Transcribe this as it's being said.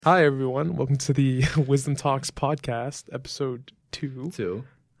Hi, everyone. Welcome to the Wisdom Talks podcast, episode 2. Two.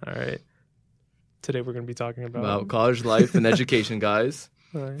 All right. Today we're going to be talking About college life and education, guys.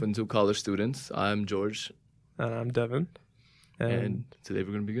 All right. For the two college students. I'm George, And I'm Devin. and today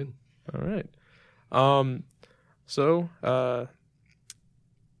we're going to be good. All right.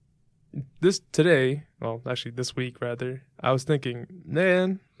 This week, rather, I was thinking,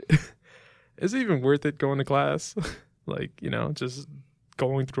 man, is it even worth it going to class? Just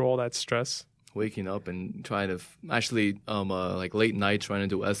going through all that stress. Waking up and trying to like late night trying to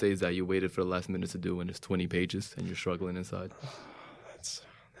do essays that you waited for the last minute to do, and it's 20 pages and you're struggling inside. That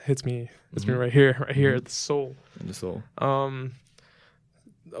hits me right here at the soul. In the soul. The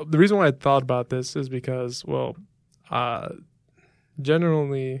reason why I thought about this is because,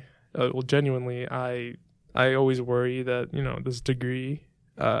 genuinely, I always worry that, this degree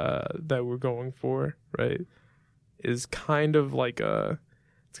that we're going for, right, is kind of like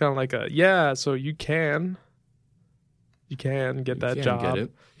so you can get that job. Get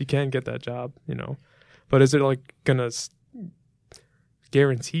it. You can get that job, but is it like gonna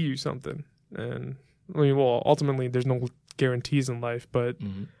guarantee you something? And ultimately there's no guarantees in life, but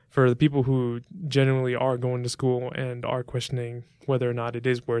for the people who genuinely are going to school and are questioning whether or not it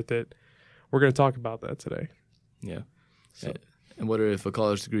is worth it, we're going to talk about that today. Yeah. So, and whether if a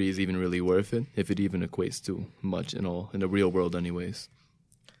college degree is even really worth it, if it even equates to much in the real world anyways.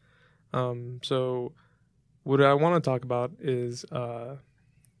 So what I want to talk about is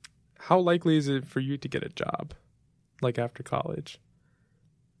how likely is it for you to get a job, like after college?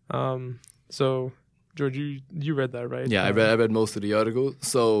 So George, you read that, right? Yeah, I read most of the article.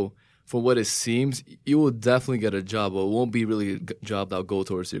 So from what it seems, you will definitely get a job, but it won't be really a job that'll go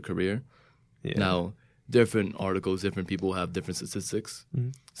towards your career. Yeah. Now, different articles, different people have different statistics.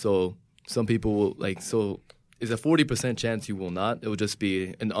 Mm-hmm. So some people will it's a 40% chance you will not. It will just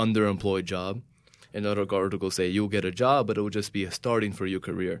be an underemployed job. And other articles say you'll get a job, but it will just be a starting for your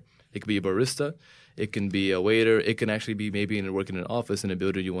career. It could be a barista. It can be a waiter. It can actually be maybe working in an office in a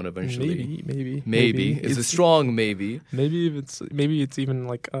building you want to eventually. Maybe. It's a strong maybe. Maybe it's even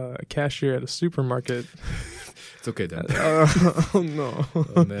like a cashier at a supermarket. It's okay then. Oh no.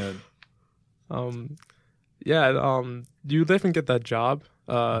 Oh man. You definitely get that job.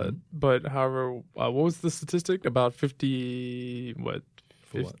 But however, what was the statistic? About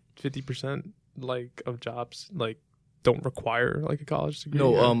 50% like of jobs like don't require like a college degree?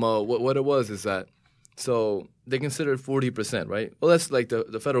 No, what it was is that so they consider 40%, right? Well, that's like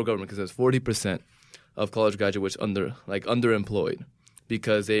the federal government considers 40% of college graduates underemployed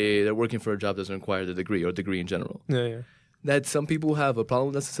because they're working for a job that doesn't require the degree or degree in general. Yeah. That some people have a problem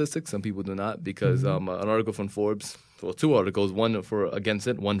with that statistic, some people do not, because an article from Forbes, well, two articles, one for against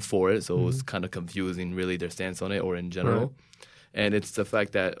it, one for it, so it was kind of confusing, really, their stance on it or in general. Right. And it's the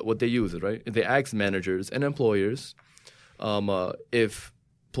fact that what they use is, right, they ask managers and employers if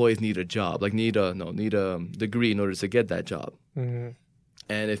employees need a job, need a degree in order to get that job. Mm-hmm.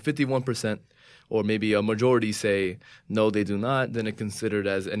 And if 51% or maybe a majority say no, they do not, then it's considered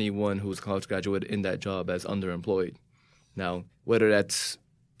as anyone who's a college graduate in that job as underemployed. Now, whether that's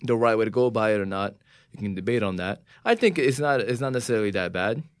the right way to go by it or not, you can debate on that. I think it's not necessarily that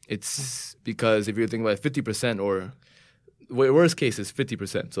bad. It's because if you're thinking about 50% or worst case is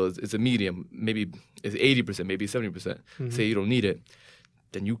 50%, so it's a medium, maybe it's 80%, maybe 70%. Say you don't need it,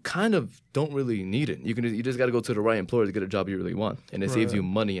 then you kind of don't really need it. You just got to go to the right employer to get a job you really want, and it saves you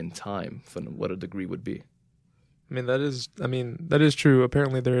money and time from what a degree would be. That is true.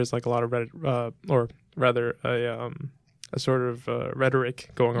 Apparently, there is like a lot of a sort of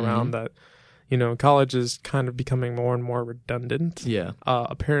rhetoric going around that, college is kind of becoming more and more redundant. Yeah.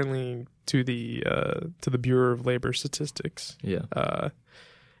 Apparently, to the Bureau of Labor Statistics. Yeah.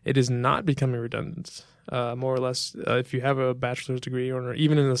 It is not becoming redundant. More or less, if you have a bachelor's degree or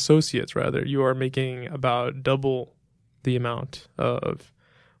even an associate's, rather, you are making about double the amount of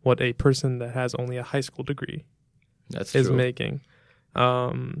what a person that has only a high school degree is making.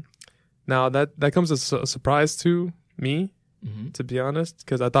 Now that comes as a surprise to me, to be honest,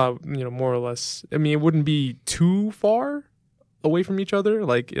 because I thought, more or less, it wouldn't be too far away from each other,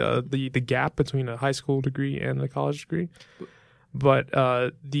 like the gap between a high school degree and a college degree. But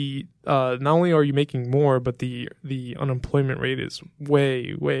not only are you making more, but the unemployment rate is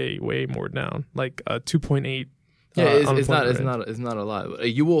way, way, way more down, like 2.8. Yeah, it's not a lot.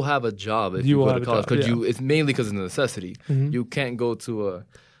 You will have a job if you go to college because it's mainly because of necessity. You can't go to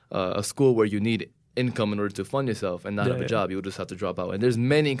a school where you need income in order to fund yourself and not have a job. You'll just have to drop out. And there's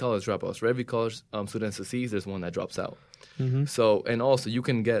many college dropouts. For every college student succeeds, there's one that drops out. So, and also you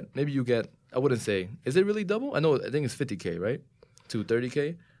get, I wouldn't say, is it really double? I think it's 50K, right? To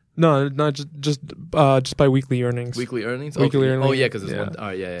 30K. No, not just by weekly earnings. Weekly earnings. Weekly okay. earnings. Oh yeah, because it's Yeah. one. All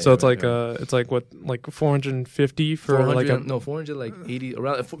right, yeah. So it's like right. it's like what, like 450 for 400, like a 400, like 80,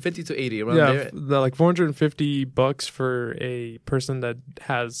 around 50 to 80, around yeah, there. like $450 for a person that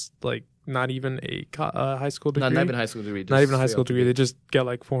has like not even a high school degree. Not even a high school degree. Not even a just high straight school up degree. They just get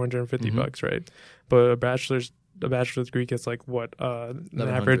like $450, right? But a bachelor's degree gets like what, an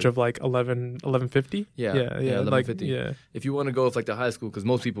average 1100. of like 1150. Yeah, yeah, like 1150. yeah, If you want to go with like the high school, because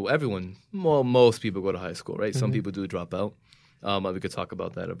most people go to high school, right? Some people do drop out. We could talk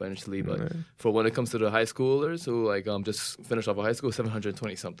about that eventually, but for when it comes to the high schoolers who like just finished off of high school,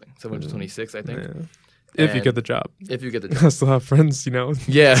 720 something, 726, I think. Yeah. If you And get the job. If you get the I job, still have friends,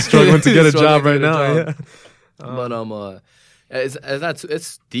 yeah, struggling to get a job Struggling right to get a now. job. Yeah. But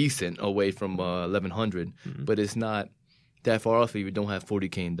it's decent away from 1100, but it's not that far off if you don't have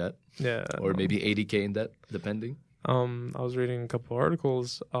 40K in debt Yeah. or maybe 80K in debt, depending. I was reading a couple of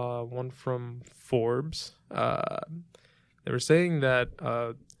articles, one from Forbes. They were saying that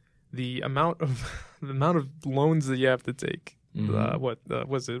the amount of loans that you have to take,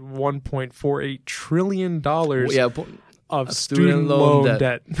 was it $1.48 trillion Yeah, of student loan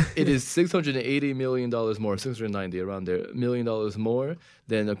debt. It is $680 million more, 690 around there, $1 million more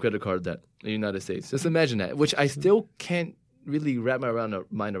than a credit card debt in the United States. Just imagine that, which I still can't really wrap my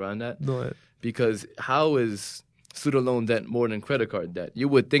mind around that, because how is student loan debt more than credit card debt? You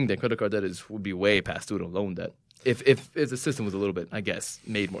would think that credit card debt would be way past student loan debt. If the system was a little bit, I guess,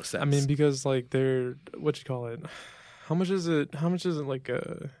 made more sense. I mean, because like they're, what you call it? How much is it like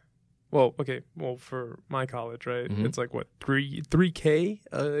well, for my college, right? It's like what, 3K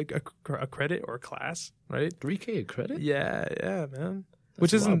a credit or a class, right? 3K a credit? Yeah, man. That's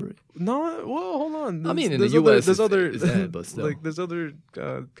Which isn't robbery. no. Well, hold on. I mean, in there's the other, US, there's other it's that, but still. like there's other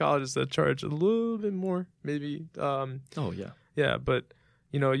colleges that charge a little bit more, maybe. Oh yeah. Yeah, but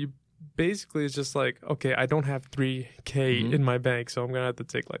you basically, it's just like, okay, I don't have 3K in my bank, so I'm gonna have to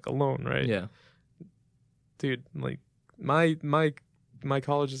take like a loan, right? Yeah. Dude, like my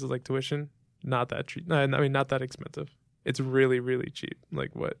college's like tuition, not that cheap. I mean, not that expensive. It's really, really cheap.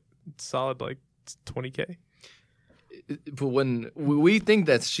 Like what? Solid like 20K. But when we think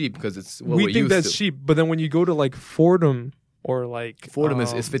that's cheap because it's what We we're think used that's to. cheap, but then when you go to like Fordham or like Fordham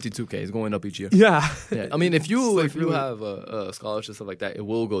is 52K. It's going up each year. yeah. Yeah. I mean, if you It's like really- have a scholarship stuff like that, it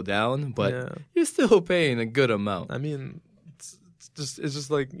will go down, but Yeah. you're still paying a good amount. I mean, it's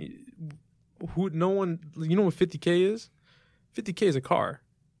just like no one, what 50K is? 50K is a car.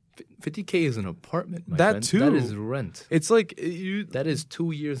 50K is an apartment. My That friend. too. That is rent. It's like you. That is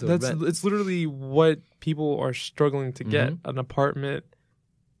 2 years of That's rent. it's literally what people are struggling to get: an apartment,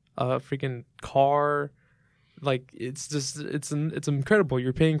 a freaking car. Like it's incredible.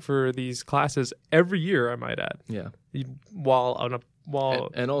 You're paying for these classes every year, I might add. Yeah. While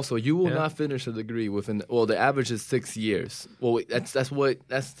And also, you will not finish a degree within. Well, the average is 6 years. Well, that's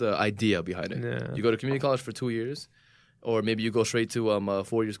the idea behind it. Yeah. You go to community college for 2 years, or maybe you go straight to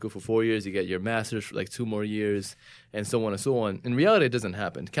 4-year school for 4 years. You get your master's for like 2 more years, and so on and so on. In reality, it doesn't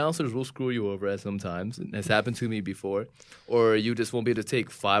happen. Counselors will screw you over at sometimes. It has happened to me before. Or you just won't be able to take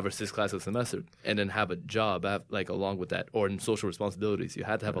 5 or 6 classes a semester and then have a job like along with that, or in social responsibilities. You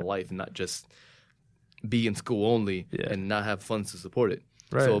have to have a life and not just be in school only and not have funds to support it.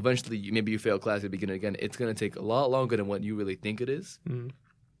 Right. So eventually, maybe you fail class at the beginning again. It's going to take a lot longer than what you really think it is.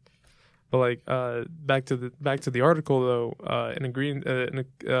 But like back to the article though,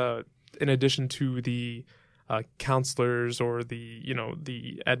 in addition to the counselors or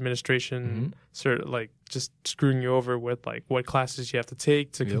the administration like just screwing you over with like what classes you have to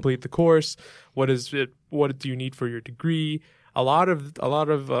take to complete the course, what do you need for your degree? A lot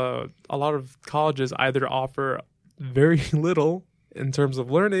of colleges either offer very little in terms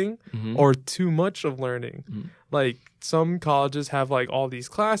of learning or too much of learning. Like some colleges have like all these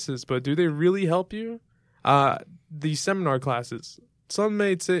classes, but do they really help you? These seminar classes, some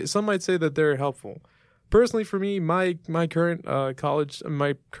might say that they're helpful. Personally, for me, my current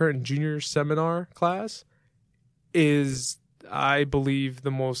my current junior seminar class is, I believe,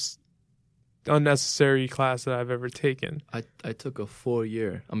 the most unnecessary class that I've ever taken. I took a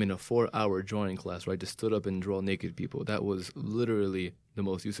 4-hour drawing class where I just stood up and draw naked people. That was literally the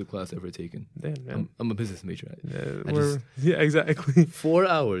most useful class I've ever taken. Damn, man. I'm a business major. Yeah, exactly. 4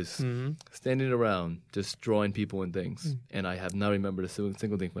 hours standing around just drawing people and things, and I have not remembered a single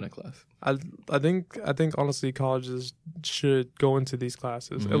thing from that class. I think honestly colleges should go into these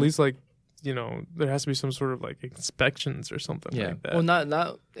classes. At least like, there has to be some sort of like inspections or something like that. Well, not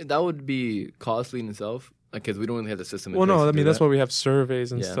that would be costly in itself. because we don't really have the system. Well, no, I mean that's why we have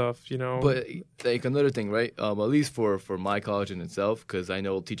surveys and stuff. But like another thing, right? At least for my college in itself, because I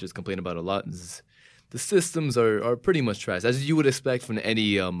know teachers complain about it a lot. Is the systems are pretty much trash, as you would expect from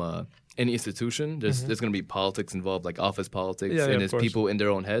any institution. There's going to be politics involved, like office politics, and there's people in their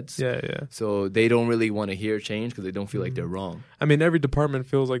own heads. Yeah. So they don't really want to hear change because they don't feel like they're wrong. I mean, every department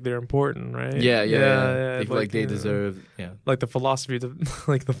feels like they're important, right? Yeah. They feel like they deserve. Yeah. Like the philosophy,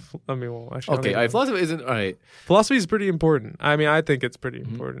 actually. Okay, all right. Philosophy isn't all right. Philosophy is pretty important. I mean, I think it's pretty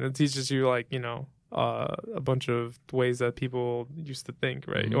important. It teaches you, like, a bunch of ways that people used to think,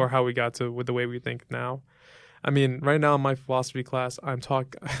 right? Or how we got to with the way we think now. I mean, right now in my philosophy class,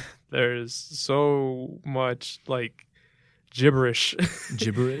 there's so much like gibberish.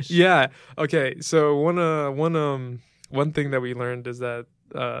 Gibberish? Yeah. Okay. So one thing that we learned is that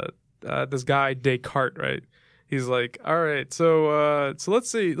this guy Descartes, right? He's like, all right, so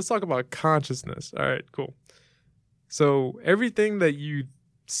let's talk about consciousness. All right, cool. So everything that you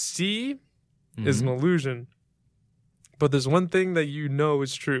see is an illusion, but there's one thing that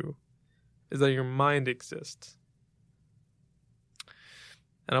is true. Is that your mind exists.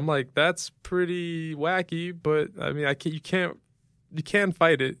 And I'm like, that's pretty wacky, but I mean, you can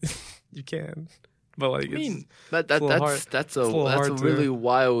fight it. You can. But like, I mean, that's a really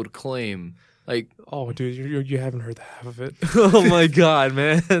wild claim. Like, oh, dude, you haven't heard the half of it. Oh my God,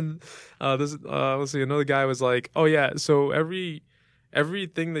 man. Let's see. Another guy was like, oh yeah, so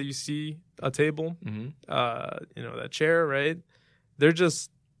everything that you see, a table, that chair, right?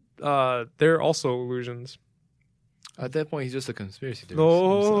 They're also illusions. At that point, he's just a conspiracy theorist.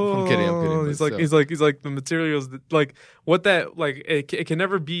 No, I'm kidding. He's like the materials like what that like it can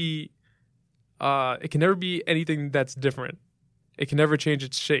never be. It can never be anything that's different. It can never change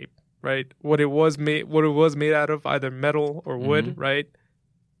its shape, right? What it was made out of, either metal or wood, right?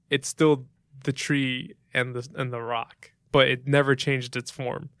 It's still the tree and the rock, but it never changed its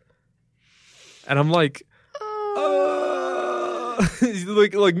form. And I'm like.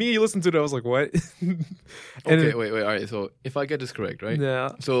 like me, you listen to it, I was like, what? Okay, wait, all right. So if I get this correct, right? Yeah.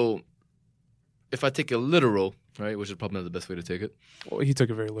 So if I take it literal, right, which is probably not the best way to take it. Well, he took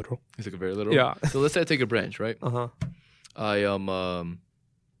it very literal. He took it very literal? Yeah. So let's say I take a branch, right? Uh-huh. I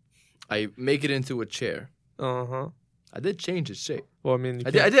make it into a chair. Uh-huh. I did change its shape. Well, I mean,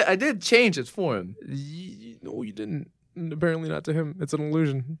 I did change its form. No, you didn't. Apparently not to him. It's an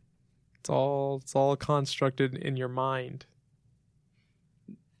illusion. It's all constructed in your mind.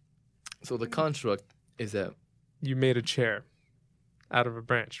 So the construct is that you made a chair out of a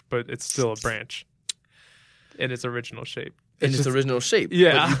branch, but it's still a branch in its original shape. Original shape.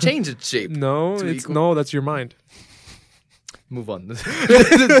 Yeah. But you change its shape. No, that's your mind. Move on. See,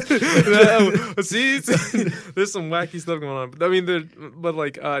 there's some wacky stuff going on. I mean,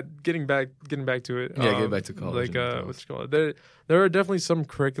 getting back to it. Yeah, getting back to college. Like, what's it called? There are definitely some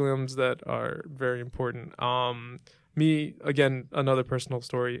curriculums that are very important. Me, again, another personal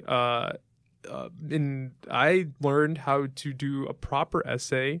story. I learned how to do a proper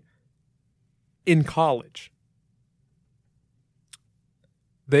essay in college.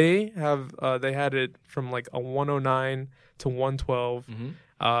 They had it from like a 109 to 112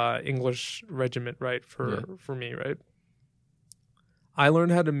 English regiment, right? For me, right? I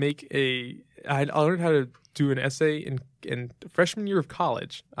learned how to I learned how to do an essay in freshman year of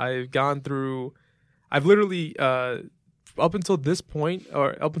college. I've literally, up until this point,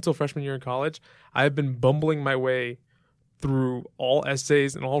 or up until freshman year in college, I've been bumbling my way through all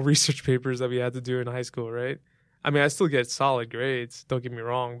essays and all research papers that we had to do in high school, right? I mean, I still get solid grades, don't get me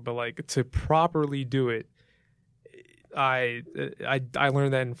wrong, but like to properly do it, I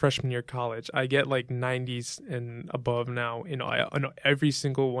learned that in freshman year of college. I get like 90s and above now in every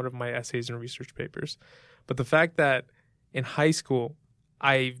single one of my essays and research papers. But the fact that in high school,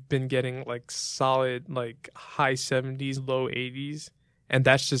 I've been getting like solid, like high 70s, low 80s. And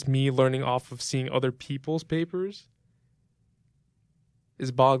that's just me learning off of seeing other people's papers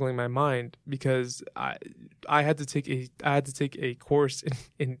is boggling my mind, because I had to take a course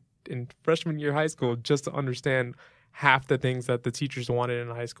in freshman year of high school just to understand half the things that the teachers wanted in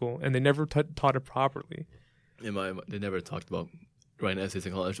high school. And they never taught it properly. They never talked about writing essays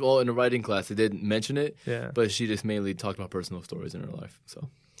in college. Well, in the writing class, they did mention it, but she just mainly talked about personal stories in her life. So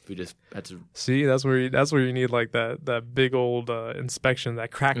we just had to see. That's where you need like that big old inspection,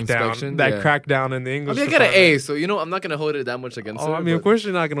 that crackdown in the English. I mean, I got an A, so I'm not gonna hold it that much against her. I mean, of course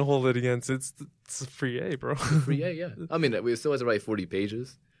you're not gonna hold it against. It's a free A, bro. Free A, yeah. I mean, we still have to write 40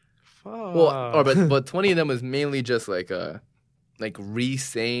 pages. Fuck. Well, but 20 of them was mainly just like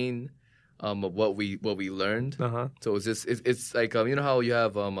re-saying what we learned. Uh-huh. So it's just it's like you know how you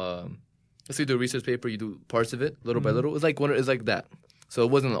have let's say you do a research paper, you do parts of it little by little. It's like that. So it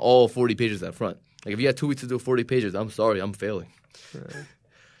wasn't all 40 pages up front. Like if you had 2 weeks to do 40 pages, I'm sorry, I'm failing. Right.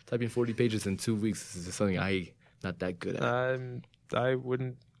 Typing 40 pages in 2 weeks is just something I'm not that good at. I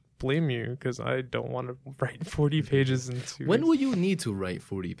wouldn't blame you because I don't want to write 40 pages in 2 When weeks. will you need to write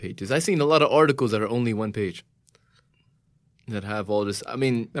 40 pages? I've seen a lot of articles that are only 1 page that have all this. I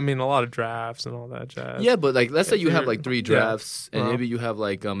mean, a lot of drafts and all that jazz. yeah, but like let's say If you have you're- like 3 yeah. drafts and Uh-huh. maybe you have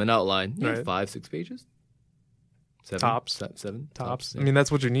like an outline. Yeah, Right. 5-6 pages. 7 Tops. 7 Tops. Yeah. I mean,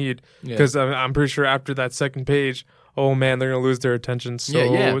 that's what you need Yeah. because I'm pretty sure after that second page, oh man, they're gonna lose their attention so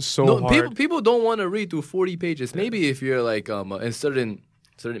No, hard. people don't want to read through 40 pages. Maybe if you're like in certain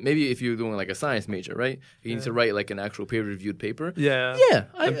maybe if you're doing like a science major, right? You need to write like an actual peer-reviewed paper. Yeah. Yeah,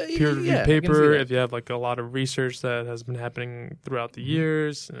 A peer-reviewed paper. If you have like a lot of research that has been happening throughout the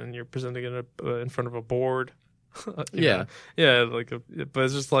years, and you're presenting it in front of a board. you Yeah. know. Yeah. But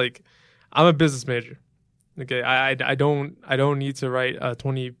it's just like I'm a business major. Okay, I don't need to write a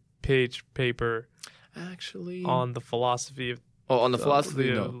 20-page paper Actually, on the philosophy of on the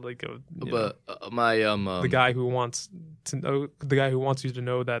philosophy, no. like But my the guy who wants you to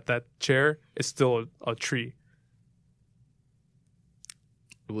know that chair is still a tree.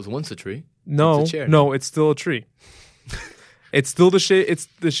 it was once a tree. No, It's a chair. no, it's still a tree. It's still the shape.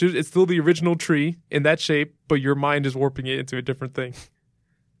 It's still the original tree in that shape, but your mind is warping it into a different thing.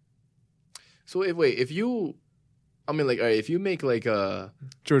 So if you, I mean, like, all right, if you make like a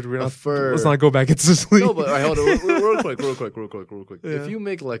George, fur. let's not go back into sleep. no, but all right, hold on, real quick. Yeah. If you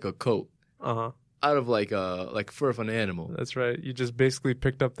make like a coat Uh-huh. out of like fur of an animal, That's right. You just basically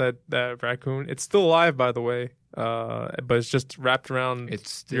picked up that raccoon. It's still alive, by the way, but it's just wrapped around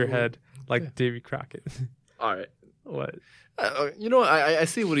it's your still- head like yeah. Davy Crockett. All right, What? you know, I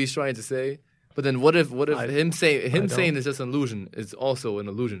see what he's trying to say. But then, what if him saying don't. it's just an illusion is also an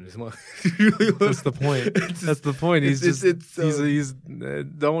illusion as well? That's the point. That's the point. He's it's,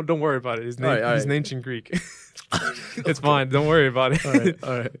 don't worry about it. He's All right, all he's right. an ancient Greek. It's fine. Don't worry about it.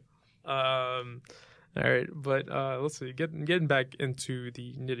 all right. All right. But let's see. Getting back into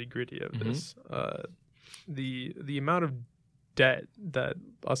the nitty gritty of Mm-hmm. this, the amount of debt that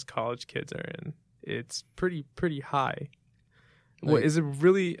us college kids are in, it's pretty high. What Like- is it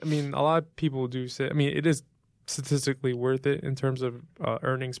really? I mean, a lot of people do say. I mean, it is statistically worth it in terms of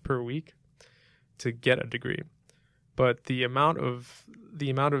earnings per week to get a degree, but the amount of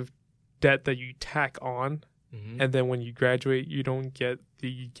debt that you tack on, Mhm. and then when you graduate, you don't get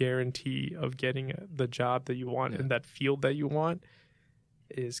the guarantee of getting the job that you want in that field that you want,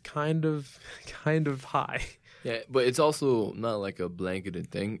 is kind of high. Yeah, but it's also not like a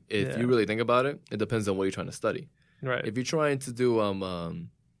blanketed thing. If Yeah. you really think about it, it depends on what you're trying to study. Right. If you're trying to do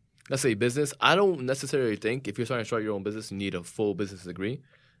let's say business, I don't necessarily think if you're trying to start your own business, you need a full business degree.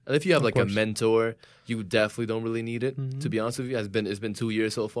 And if you have Of like a course. mentor, you definitely don't really need it. Mhm. To be honest with you, it's been 2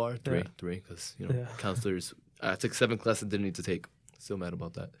 years so far, three, Yeah. because Yeah. counselors. I took 7 classes, didn't need to take. Still mad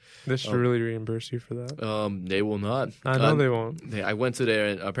about that. They should really reimburse you for that. They will not. I know they won't. I went to there,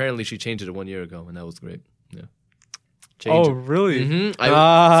 and apparently she changed it 1 year ago, and that was great. Yeah. Oh, really? Mhm.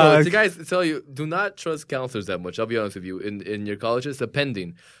 Ah, So to guys tell you, do not trust counselors that much. I'll be honest with you. In your colleges,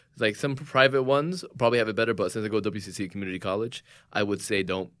 depending, like some private ones probably have it better, but since I go to WCC Community College, I would say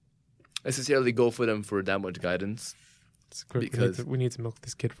don't necessarily go for them for that much guidance. It's good. because- we need to milk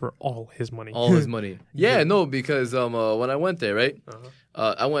this kid for all his money. All his money. Yeah, no, because when I went there, right?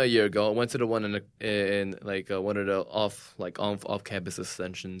 Uh-huh. I went a year ago. I went to the one in one of the off campus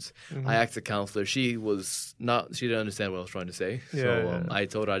extensions. Mhm. I asked the counselor. She didn't understand what I was trying to say. Yeah, So yeah. I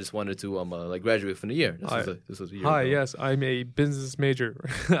told her I just wanted to graduate from the year. This was a year Hi, ago. yes, I'm a business major.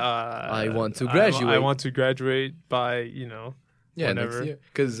 I want to graduate. I want to graduate by, Yeah, whenever. next year.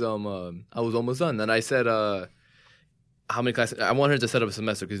 Because I was almost done. And I said, how many classes? I want her to set up a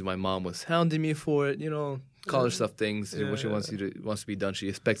semester because my mom was hounding me for it. College stuff things. What she wants to be done. She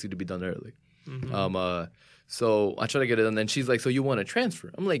expects you to be done early. Mhm. So I try to get it done. And she's like, so you want to transfer?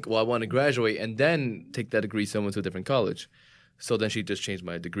 I'm like, well, I want to graduate and then take that degree somewhere to a different college. So then she just changed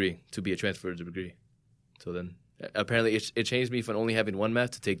my degree to be a transfer degree. So then apparently it changed me from only having 1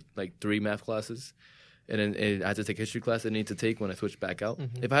 math to take like 3 math classes. And then I had to take history class I need to take when I switched back out.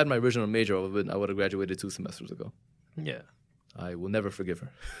 Mhm. If I had my original major, I would have graduated 2 semesters ago. Yeah. I will never forgive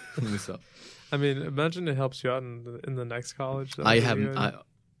her. So I mean, imagine it helps you out in the next college. I haven't.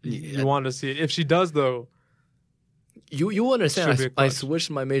 You want to see it. If she does, though, You understand? Should be a I clutch. switched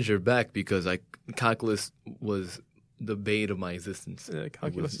my major back because calculus was the bane of my existence.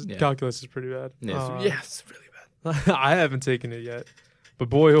 calculus is pretty bad. Yes, really bad. I haven't taken it yet, but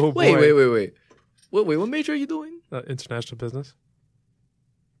boy, oh boy. Wait. What major are you doing? International business.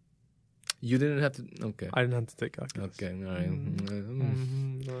 You didn't have to. Okay. I didn't have to take calculus. Okay. All right.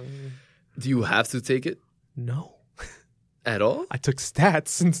 Mm-hmm. Do you have to take it No. at all? I took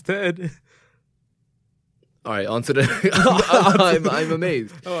stats instead. All right. On to the. I'm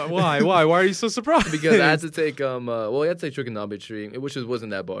amazed. Why? Why are you so surprised? Because I had to take well, I had to take trigonometry, which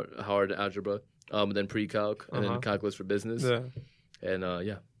wasn't that hard, algebra, then pre-calc, and then calculus for business,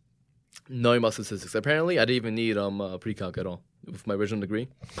 and knowing about statistics. Apparently, I didn't even need pre-calc at all with my original degree.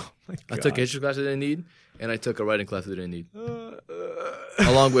 Oh my I took a history class I didn't need, and I took a writing class I didn't need,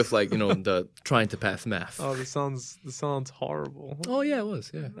 along with the trying to pass math. Oh, this sounds horrible. Oh yeah, it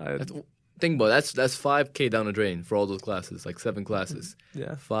was. Yeah, think about it. That's $5,000 down the drain for all those classes, like 7 classes.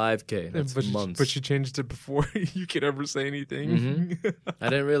 Yeah, $5,000. That's months. But you changed it before you could ever say anything. Mm-hmm. I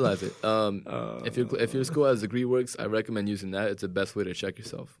didn't realize it. If your school has DegreeWorks, I recommend using that. It's the best way to check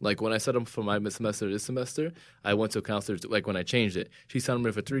yourself. Like when I set up for my semester this semester, I went to a counselor. Like when I changed it, she signed me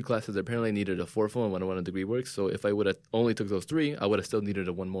for 3 classes. I apparently needed a 4th one when I went to DegreeWorks. So if I would have only took those 3, I would have still needed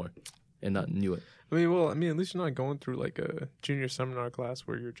a 1 more, and not knew it. I mean, at least you're not going through like a junior seminar class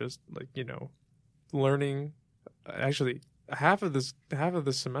where you're just like, learning. Actually, half of this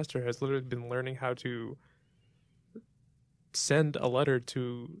semester has literally been learning how to send a letter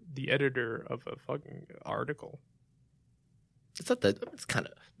to the editor of a fucking article. It's not that. It's kind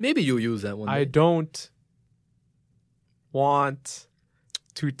of. Maybe you'll use that one day. I don't want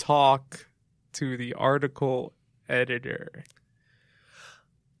to talk to the article editor.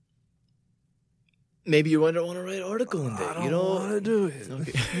 Maybe you want to write an article one day. I don't want to do it.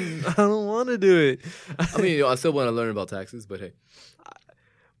 Okay. I don't want to do it. I mean, I still want to learn about taxes, but hey.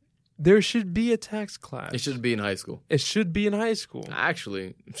 There should be a tax class. It should be in high school. It should be in high school.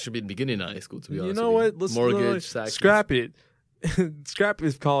 Actually, it should be in the beginning of high school, to be honest. You know what? Let's mortgage, taxes. Scrap it. Scrap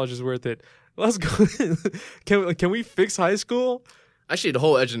if college is worth it. Let's go. Can we fix high school? Actually, the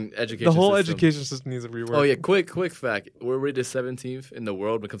whole education The whole system. education system needs a rework. Oh, yeah. Quick fact. We're rated 17th in the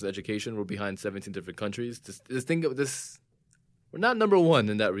world when it comes to education. We're behind 17 different countries. Just think of this. We're not number 1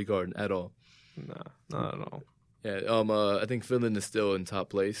 in that regard at all. No, not at all. Yeah. I think Finland is still in top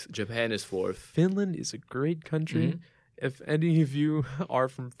place. Japan is 4th. Finland is a great country. Mm-hmm. If any of you are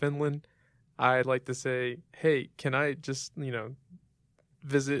from Finland, I'd like to say, hey, can I just,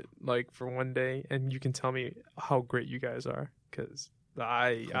 visit like for one day and you can tell me how great you guys are? Because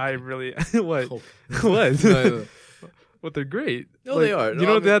I really what what No. What they're great. No, they are. You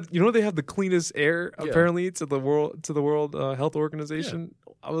know they have the cleanest air apparently to the World Health Organization.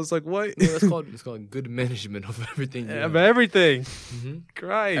 Yeah. I was like, what? No, it's called good management of everything. Of everything. Mm-hmm.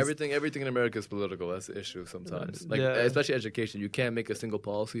 Christ. Everything in America is political. That's the issue sometimes. Especially education. You can't make a single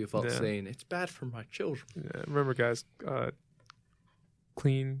policy without saying it's bad for my children. Yeah. Remember, guys,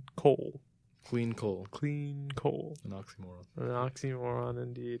 clean coal. Clean coal. Clean coal. An oxymoron. An oxymoron,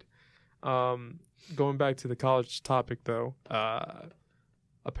 indeed. Going back to the college topic, though,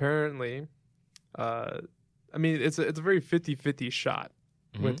 apparently, it's a very 50-50 shot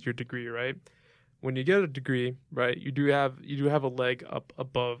with your degree, right? When you get a degree, right, you do have a leg up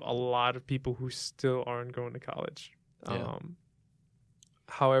above a lot of people who still aren't going to college. Yeah.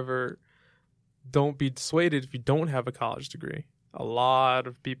 However, don't be dissuaded if you don't have a college degree. A lot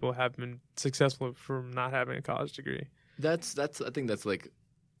of people have been successful from not having a college degree. I think that's like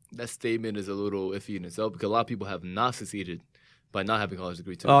that statement is a little iffy in itself because a lot of people have not succeeded by not having a college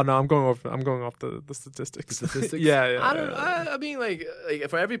degree too. Oh no, I'm going off the statistics. The statistics? Yeah. I mean, like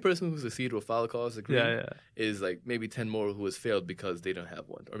for every person who succeeded without a college degree, is like maybe 10 more who has failed because they don't have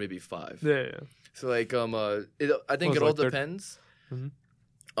one, or maybe 5. Yeah. So like I think it all depends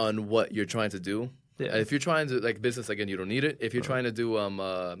on what you're trying to do. Yeah. If you're trying to like business again, you don't need it. If you're trying to do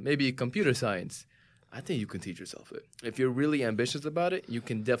maybe computer science, I think you can teach yourself it. If you're really ambitious about it, you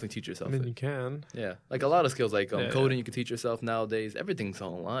can definitely teach yourself it. You can. Yeah. Like a lot of skills, like coding, you can teach yourself nowadays. Everything's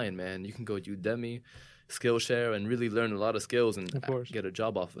online, man. You can go Udemy, Skillshare, and really learn a lot of skills and get a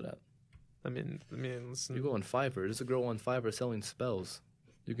job off of that. I mean, listen. You go on Fiverr. There's a girl on Fiverr selling spells.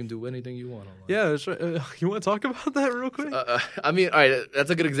 You can do anything you want online. Yeah, that's right. You want to talk about that real quick? I mean, all right, that's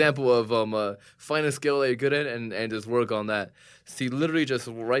a good example of find a skill that you're good at and just work on that. She literally just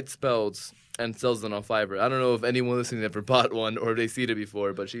writes spells and sells them on Fiverr. I don't know if anyone listening ever bought one or if they've seen it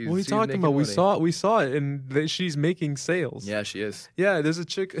before, but she's. What are you talking about? Money. We saw it, and she's making sales. Yeah, she is. Yeah, there's a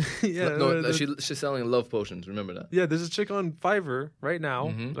chick. She's selling love potions. Remember that? Yeah, there's a chick on Fiverr right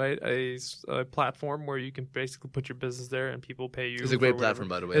now, right? A platform where you can basically put your business there and people pay you. It's a great platform,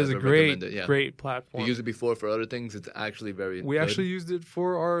 by the way. It's a great platform. We used it before for other things. It's actually very. We actually used it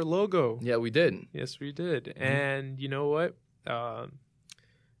for our logo. Yeah, we did. Yes, we did. Mm-hmm. And you know what?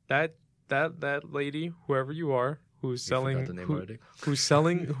 That lady, whoever you are, who's You forgot selling the name already. who's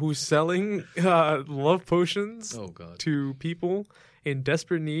selling love potions Oh God. to people in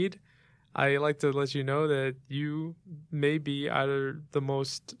desperate need. I like to let you know that you may be either the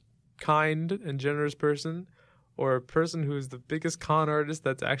most kind and generous person, or a person who's the biggest con artist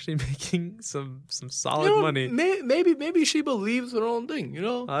that's actually making some solid money. Maybe she believes her own thing. You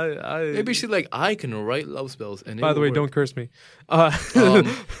know. Maybe she's like, I can write love spells. And By the way, don't curse me.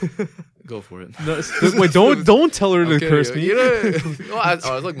 Go for it. No, wait, don't tell her to curse me. You know, I was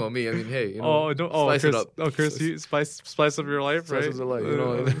talking about me. I mean, hey, you know, spice it up. Curse you, spice up your life, right? Spice up your life, you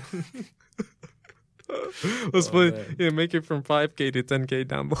know. Let's make it from 5K to 10K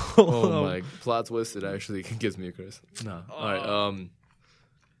down below. Oh my plot twist! It actually gives me a curse. No, all right. All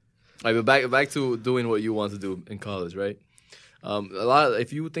right, but back to doing what you want to do in college, right?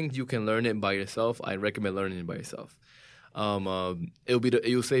 If you think you can learn it by yourself, I recommend learning it by yourself.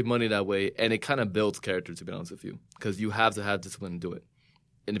 You'll save money that way, and it kind of builds character, to be honest with you, because you have to have discipline to do it.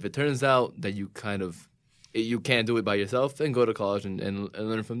 And if it turns out that you can't do it by yourself, then go to college and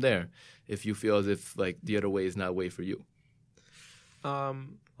learn from there. If you feel as if like the other way is not a way for you.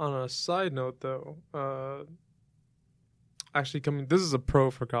 On a side note, though, actually this is a pro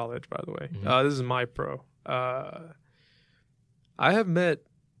for college, by the way. Mm-hmm. This is my pro. I have met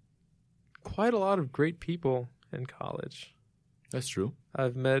quite a lot of great people in college. That's true.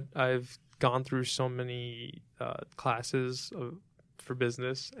 I've gone through so many classes for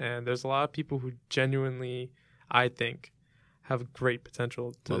business, and there's a lot of people who genuinely, I think, have great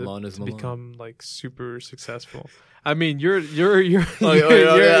potential to become like super successful. I mean, your class.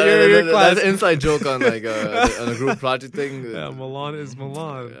 That's an inside joke on like on a group project thing. Yeah, Milan is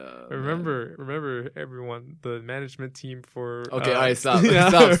Milan. Yeah, remember everyone, the management team for. Okay, all right, stop.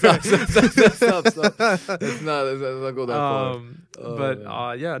 Let's not go that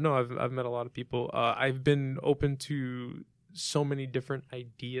far. I've met a lot of people. I've been open to so many different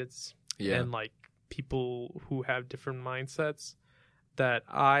ideas and like people who have different mindsets that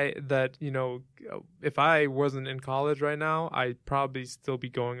if I wasn't in college right now, I'd probably still be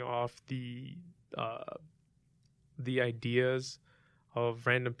going off the ideas of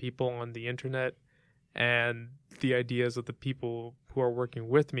random people on the internet and the ideas of the people who are working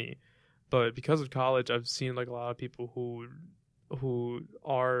with me. But because of college, I've seen like a lot of people who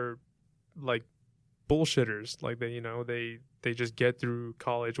are like bullshitters. Like they just get through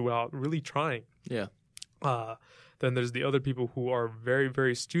college without really trying. Yeah. Then there's the other people who are very,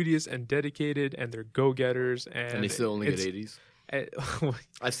 very studious and dedicated, and they're go-getters, and they still only get 80s.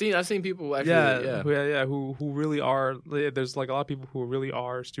 I've seen people actually, who really are. There's like a lot of people who really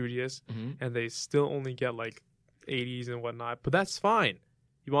are studious, mm-hmm. and they still only get like 80s and whatnot. But that's fine.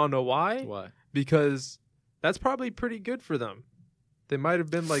 You want to know why? Why? Because that's probably pretty good for them. They might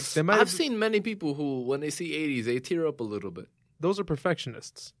have been like I've seen many people who, when they see 80s, they tear up a little bit. Those are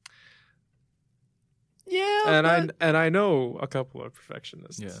perfectionists. Yeah, and I know a couple of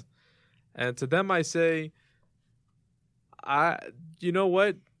perfectionists. Yeah, and to them I say, you know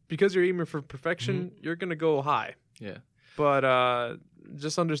what? Because you're aiming for perfection, mm-hmm. you're gonna go high. Yeah, but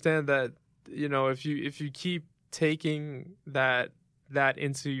just understand that if you keep taking that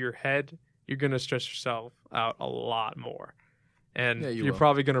into your head, you're gonna stress yourself out a lot more, and you're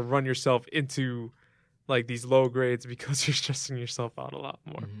probably gonna run yourself into like these low grades because you're stressing yourself out a lot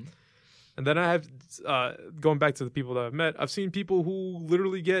more. Mm-hmm. And then I have, going back to the people that I've met, I've seen people who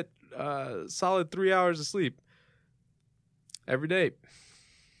literally get solid 3 hours of sleep every day.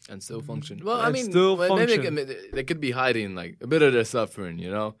 And still function. Well, maybe they could be hiding like a bit of their suffering,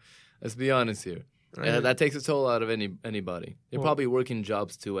 Let's be honest here. Right. And that takes a toll out of anybody. They're probably working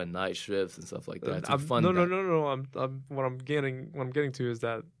jobs too at night shifts and stuff like that. No. What I'm getting to is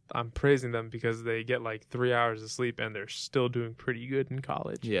that I'm praising them because they get like 3 hours of sleep and they're still doing pretty good in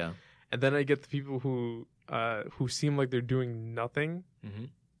college. Yeah. And then I get the people who seem like they're doing nothing, mm-hmm.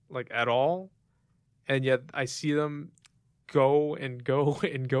 like at all, and yet I see them go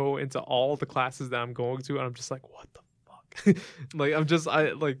into all the classes that I'm going to, and I'm just like, what the fuck? It's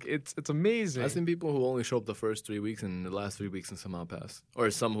amazing. I've seen people who only show up the first 3 weeks and the last 3 weeks and somehow pass,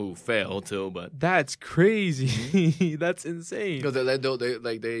 or some who fail too. But that's crazy. Mm-hmm. That's insane. Because they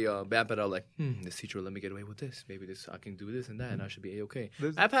map it out like, this teacher will let me get away with this. Maybe I can do this and that, and I should be A-okay.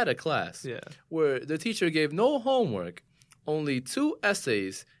 I've had a class where the teacher gave no homework, only 2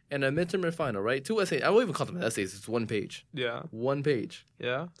 essays and a midterm and final. Right, 2 essays. I won't even call them essays. It's 1 page. Yeah, 1 page.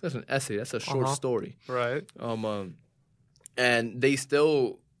 Yeah, that's an essay. That's a short story. Right. And they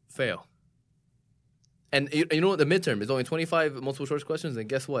still fail. And you know what? The midterm is only 25 multiple choice questions, and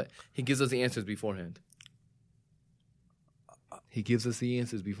guess what? He gives us the answers beforehand. He gives us the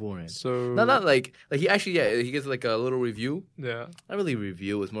answers beforehand. So Not like he actually he gives like a little review. yeah, Not really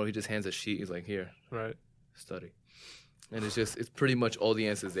review. It's more he just hands a sheet. He's like, here, right. study. And it's pretty much all the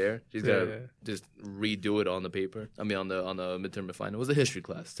answers there. He's gotta just redo it on the paper. I mean on the midterm and final. It was a history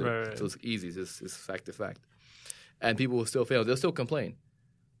class too. Right. So it's easy, it's fact to fact. And people will still fail. They'll still complain.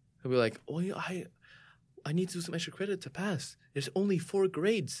 They'll be like, oh yeah, I need to do some extra credit to pass. There's only 4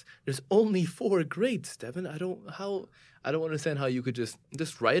 grades. There's only 4 grades, Devin. I don't understand how you could just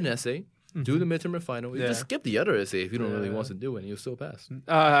write an essay, do the midterm and final. You just skip the other essay if you don't really want to do it, and you'll still pass.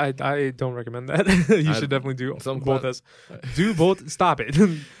 I don't recommend that. You should definitely do both essays. Do both. Stop it.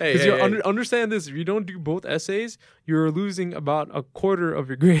 Understand this. If you don't do both essays, you're losing about a quarter of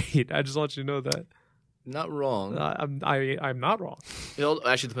your grade. I just want you to know that. Not wrong. I'm not wrong. It all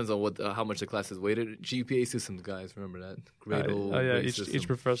actually depends on what how much the class is weighted. GPA systems, guys, remember that. Each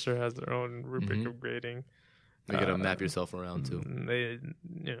professor has their own rubric of grading. You gotta map yourself around too.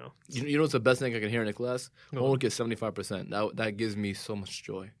 You know. You know what's the best thing I can hear in a class? Homework is 75%. That gives me so much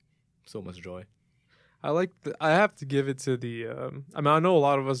joy, so much joy. I have to give it to the. I mean, I know a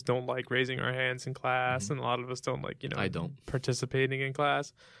lot of us don't like raising our hands in class, and a lot of us don't like I don't participating in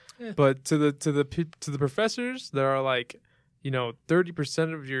class. Yeah. But to the professors, there are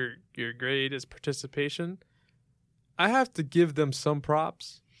 30% of your grade is participation. I have to give them some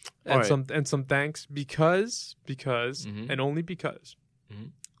props and some thanks because and only because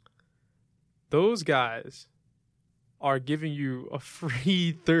those guys are giving you a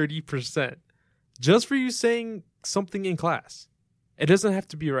free 30% just for you saying something in class. It doesn't have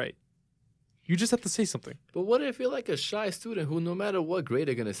to be right. You just have to say something. But what if you're like a shy student who, no matter what grade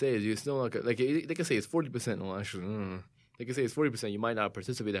they're gonna say, you're still not like they can say it's 40%. No, actually, they can say it's 40%. You might not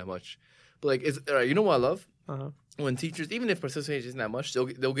participate that much, but like it's you know what I love when teachers, even if participation isn't that much, they'll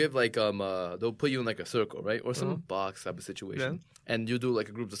give they'll put you in like a circle, right, or some box type of situation, and you do like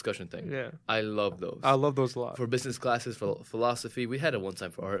a group discussion thing. Yeah, I love those. I love those a lot. For business classes, for philosophy, we had it one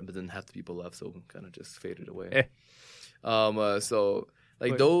time for art, but then half the people left, so kind of just faded away. So.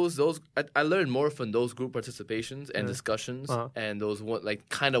 Like those, I learned more from those group participations and discussions and those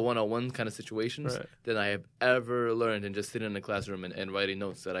kind of one-on-one kind of situations than I have ever learned in just sitting in the classroom and writing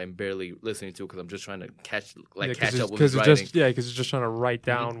notes that I'm barely listening to because I'm just trying to catch up with his writing. Because you're just trying to write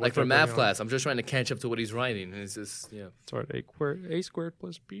down. Like for math class, I'm just trying to catch up to what he's writing. And it's just Sorry, a squared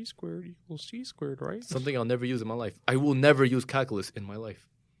plus b squared equals c squared, right? Something I'll never use in my life. I will never use calculus in my life.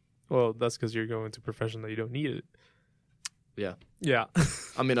 Well, that's because you're going to a profession that you don't need it. Yeah.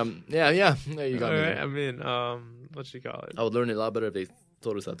 I mean, yeah. You got me. Right. I mean, what you call it? I would learn it a lot better if they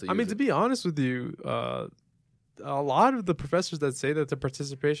told us how to use it. I mean, to be honest with you, a lot of the professors that say that the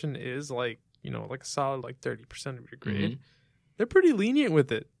participation is like a solid 30% of your grade, they're pretty lenient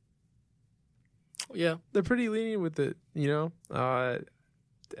with it. Yeah. They're pretty lenient with it,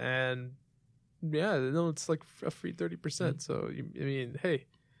 and yeah, no, it's like a free 30%. So, I mean, hey.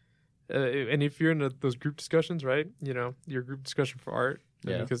 And if you're in those group discussions, right? Your group discussion for art,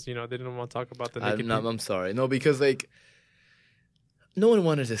 because they didn't want to talk about the naked. I'm sorry, no, because no one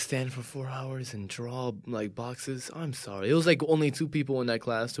wanted to stand for 4 hours and draw boxes. I'm sorry, it was only 2 people in that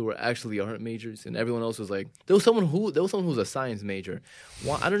class who were actually art majors, and everyone else was there was someone who's a science major.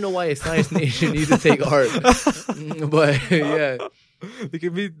 I don't know why a science major needs to take art, but yeah. They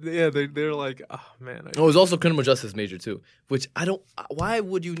could be, they're like, oh man. It was also criminal justice major too, which I don't. Why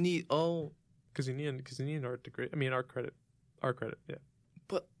would you need? Oh, because you need an art degree. I mean, art credit, yeah.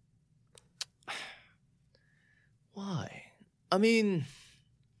 But why? I mean,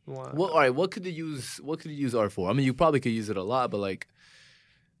 why? All right. What could you use art for? I mean, you probably could use it a lot, but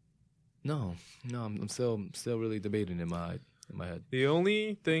no. I'm still really debating in my head. The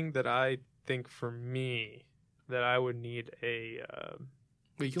only thing that I think for me. That I would need a.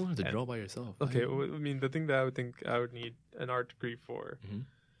 But you don't have to draw by yourself. Okay, I mean the thing that I would think I would need an art degree for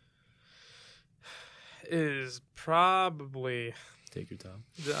is probably. Take your time.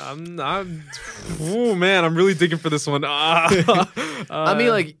 Oh man, I'm really digging for this one. I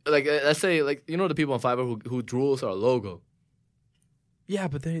mean, let's say the people on Fiverr who draws our logo. Yeah,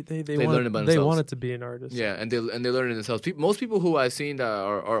 but they learn it by themselves. They wanted to be an artist. Yeah, and they learn it themselves. Most people who I've seen that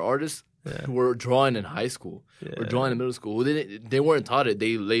are artists. Who were drawing in high school or drawing in middle school. They weren't taught it.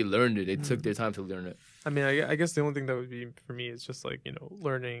 They learned it. They took their time to learn it. I mean, I guess the only thing that would be for me is just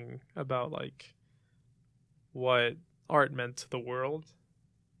learning about what art meant to the world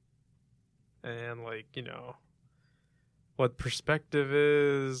and what perspective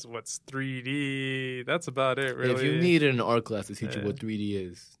is, what's 3D. That's about it, really. If you need an art class to teach you what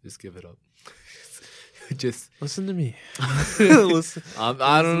 3D is, just give it up. just Listen to me. Listen.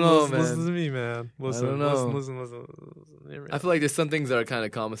 I don't know, man. Listen to me, man. Listen. don't know. Listen. Hear me I out. feel like there's some things that are kind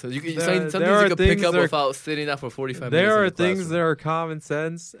of common sense. There Some are things you can pick things up that are- without sitting down for 45 minutes. There in are the things classroom. that are common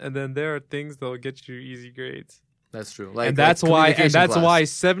sense, and then there are things that will get you easy grades. That's true. And that's why communication class.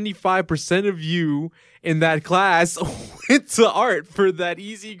 75% of you in that class went to art for that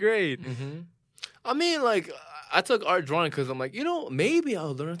easy grade. I mean, like, I took art drawing because I'm like, maybe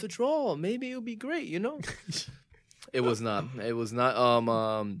I'll learn to draw. Maybe it'll be great, It was not. It was not.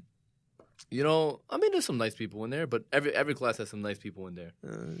 I mean, there's some nice people in there, but every class has some nice people in there.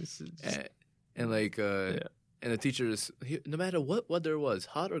 And the teachers, no matter what there was,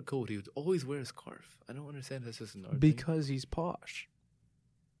 hot or cold, he would always wear a scarf. I don't understand. That's just an art thing. Because he's posh.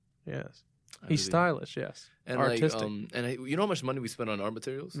 Yes. I He's really- stylish, yes. And artistic. you know how much money we spend on art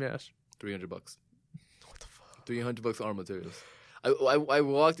materials? Yes. $300. What the fuck? $300 art materials. I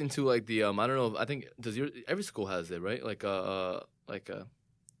walked into like the I don't know, I think every school has it, right? Like a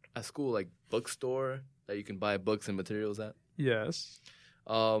school like bookstore that you can buy books and materials at. Yes.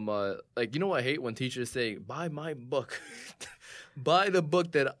 Like, what I hate when teachers say, buy my book. Buy the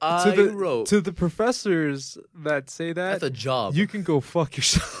book that I wrote. To the professors that say that, That's a job. you can go fuck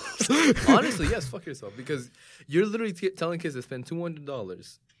yourselves. Honestly, yes, fuck yourself. Because you're literally telling kids to spend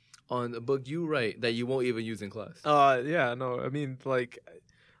 $200 on a book you write that you won't even use in class. Yeah, no, I mean, like,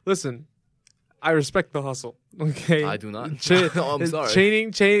 listen, I respect the hustle, okay? I do not. Cha- No, I'm sorry.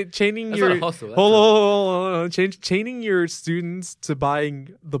 Chaining That's your... not a hustle. That's Hold on. Chaining your students to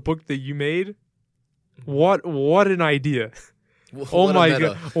buying the book that you made, what an idea. Oh my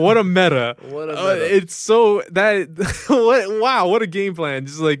god, what a meta. What a meta. It's so that what a game plan.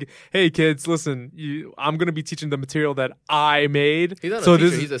 Just like, hey kids, listen, I'm going to be teaching the material that I made. He's not so a teacher,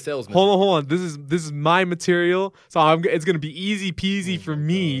 this he's a salesman. Hold on. This is my material. So it's going to be easy peasy for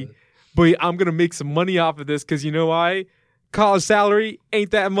me, but I'm going to make some money off of this cuz you know why? College salary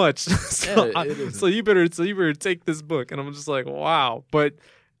ain't that much. So, Yeah, it isn't. so you better take this book. And I'm just like, wow. But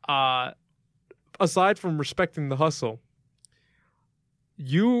aside from respecting the hustle,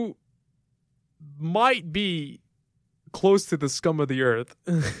 you might be close to the scum of the earth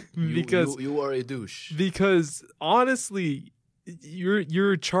because you are a douche. Because honestly,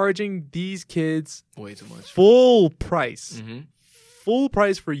 you're charging these kids Way too much. full price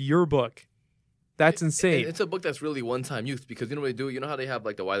for your book. That's insane. It's a book that's really one-time use because you know what they do? You know how they have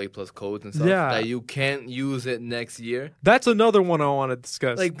like the Wiley Plus codes and stuff? Yeah. That you can't use it next year? That's another one I want to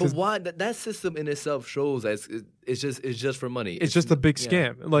discuss. Like, but 'cause why? That system in itself shows that it's just for money. it's just a big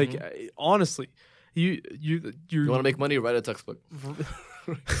scam. Yeah. Like honestly, you You want to make money? Write a textbook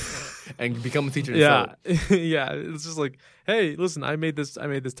and become a teacher. And yeah, sell it. yeah. It's just like, hey, listen, I made this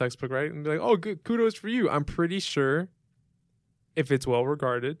textbook, right? And be like, oh, good, kudos for you. I'm pretty sure if it's well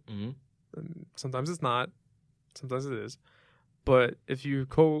regarded, and sometimes it's not, sometimes it is, but if you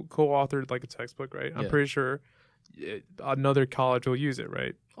co-authored like a textbook, right? I'm Yeah. pretty sure another college will use it,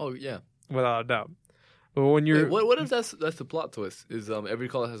 right? Oh yeah. Without a doubt. But when you're Wait, what if that's the plot twist? Is every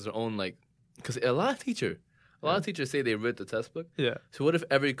college has their own like? Because a lot of teachers say they read the textbook. yeah, So what if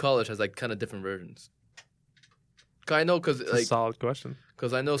every college has like kind of different versions? 'Cause I know because it's a solid question.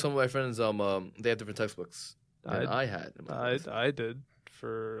 I know some of my friends they have different textbooks than I had. In my class. I did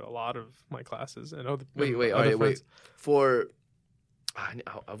for a lot of my classes and other Wait, other all right, friends. For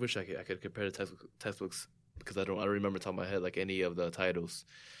I wish I could compare the textbooks because I don't remember top of my head like any of the titles.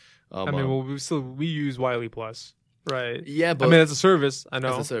 I mean, well, we use Wiley Plus, right? yeah, but I mean, it's a service. I know.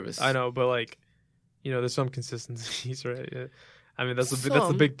 It's a service. I know, but like, there's some consistencies, right? Yeah. I mean, that's the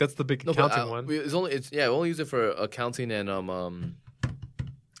Some. big no, accounting one. We only use it for accounting and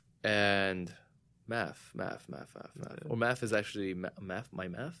math. Or math is actually math,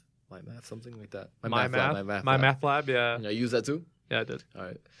 something like that. My math lab, yeah, I use that too. yeah, I did. All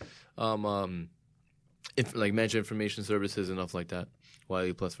right. Like managed information services and stuff like that.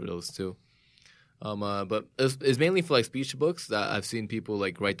 Wiley Plus for those too. But it's mainly for like speech books that I've seen people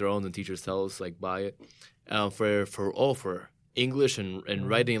like write their own and teachers tell us like buy it. For English and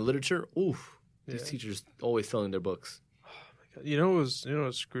writing and literature, these Yeah. teachers always selling their books. You know what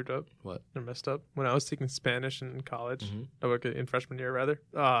was screwed up? What? Or messed up? When I was taking Spanish in college, in freshman year rather,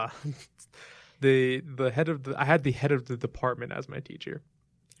 I had the head of the department as my teacher.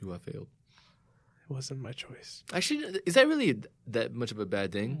 You have failed. It wasn't my choice. Actually, is that really that much of a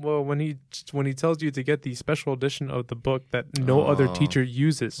bad thing? Well, when he tells you to get the special edition of the book that no other teacher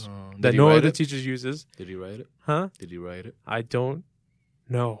uses, that Did he no write other it? teacher uses, Did he write it? huh? Did he write it? I don't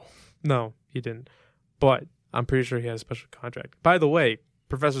know. No, he didn't. But I'm pretty sure he has a special contract. By the way,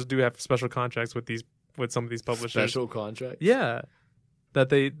 professors do have special contracts with some of these publishers. Special contract? Yeah. that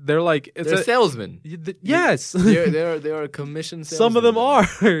they're like They're salesmen. Yes, They are commissioned salesmen. some of them are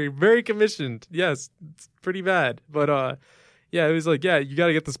very commissioned. Yes, it's pretty bad. But yeah, it was like, yeah, you got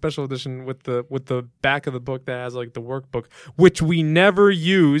to get the special edition with the back of the book that has like the workbook, which we never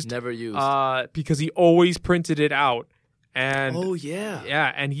used. Because he always printed it out. And oh yeah,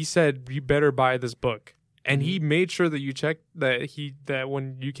 yeah, and he said you better buy this book, and he made sure that you checked that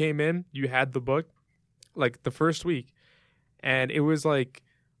when you came in, you had the book, like the first week, and it was like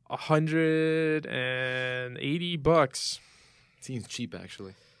 $180. Seems cheap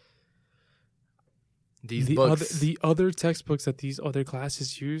actually. The other textbooks that these other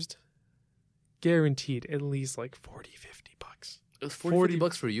classes used, guaranteed at least like $40-50. It was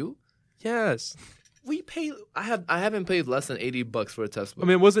 $40 for you? Yes. We pay. I haven't paid less than $80 for a textbook. I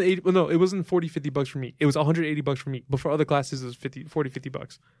mean, it wasn't 80. Well, no, it wasn't $40-50 for me. It was $180 for me. But for other classes, it was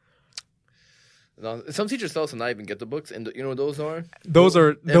 $40-50. Now, some teachers tell us to not even get the books, and you know what those are? Those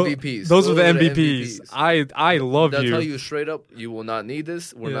are MVPs. Those are the MVPs. I love They'll you. tell you straight up, you will not need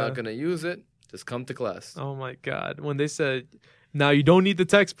this. We're not gonna use it. Just come to class. Oh my god! When they said, "Now you don't need the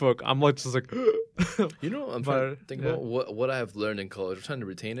textbook," I'm like just like, you know, I'm trying to think about what I have learned in college. I'm trying to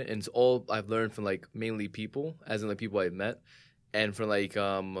retain it, and it's all I've learned from like mainly people, as in like people I've met, and from like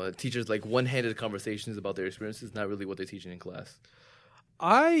teachers, like one-handed conversations about their experiences. Not really what they're teaching in class.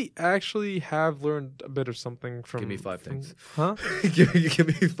 I actually have learned a bit of something from. Give me 5 things. Huh? give me 5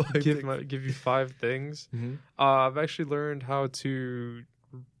 things. Give you 5 things. Mm-hmm. I've actually learned how to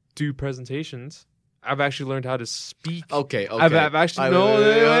do presentations. I've actually learned how to speak. Okay. I've actually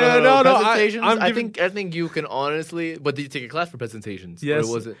no. Presentations. I think you can honestly. But did you take a class for presentations? Yes.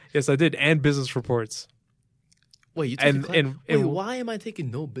 Or was it? Yes, I did, and business reports. Wait, you took a class? Wait, why am I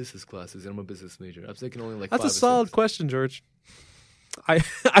taking no business classes? And I'm a business major. I'm taking only like. That's 5 a solid 6. question, George. I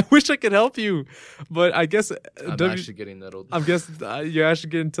wish I could help you, but I guess I'm actually getting that old. I guess you're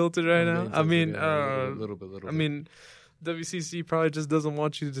actually getting tilted right now. Tilted, I mean, a little bit. I mean, WCC probably just doesn't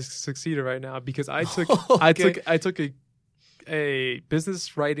want you to succeed right now because I took Okay. I took a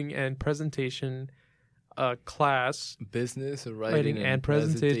business writing and presentation class. Business writing and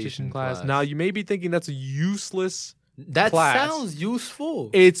presentation class. Now you may be thinking that's a useless. That class. sounds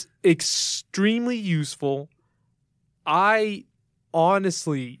useful. It's extremely useful. I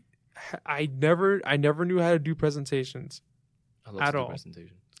honestly, I never knew how to do presentations at all.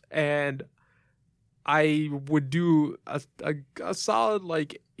 And I would do a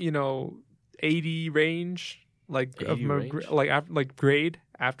solid 80 range, grade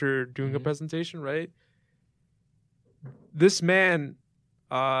after doing a presentation, right? This man,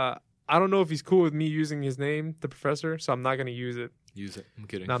 I don't know if he's cool with me using his name, the professor, so I'm not going to use it. Use it. I'm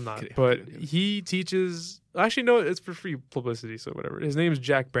kidding. No, I'm not. Kidding. But he teaches. Actually, no, it's for free publicity, so whatever. His name is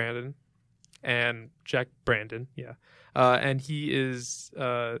Jack Brandon, and he is.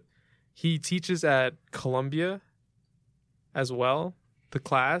 He teaches at Columbia, as well, the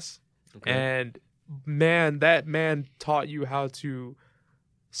class, and man, that man taught you how to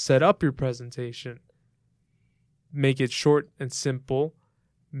set up your presentation, make it short and simple.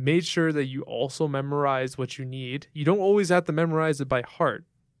 Made sure that you also memorize what you need. You don't always have to memorize it by heart,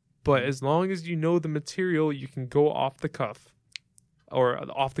 but as long as you know the material, you can go off the cuff or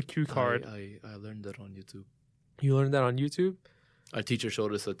off the cue card. I learned that on YouTube. You learned that on YouTube? Our teacher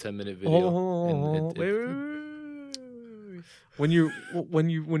showed us a 10-minute video. Wait. When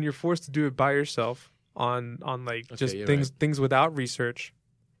you're forced to do it by yourself on things without research,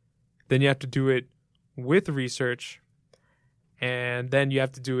 then you have to do it with research. And then you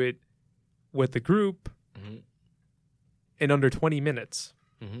have to do it with the group in under 20 minutes.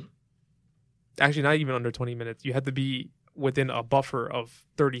 Mm-hmm. Actually, not even under 20 minutes. You have to be within a buffer of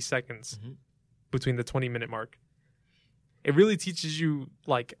 30 seconds between the 20-minute mark. It really teaches you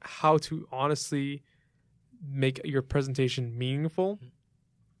like how to honestly make your presentation meaningful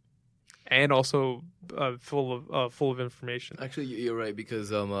and also full of information. Actually, you're right because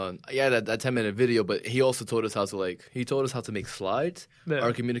that 10-minute video, but he also taught us how to make slides. Yeah.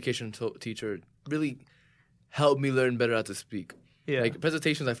 Our communication teacher really helped me learn better how to speak. Yeah. Like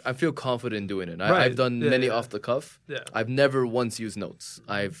presentations, I feel confident in doing it. I've done many off the cuff. Yeah. I've never once used notes.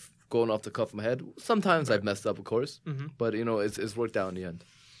 I've gone off the cuff of my head. Sometimes I've messed up, of course, but it's worked out in the end.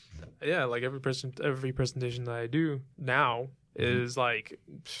 Yeah, like every presentation that I do now is like.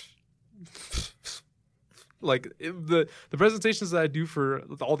 Like the presentations that I do for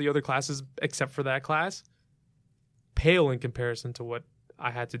all the other classes except for that class pale in comparison to what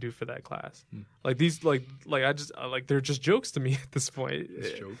I had to do for that class. Like these I just they're just jokes to me at this point.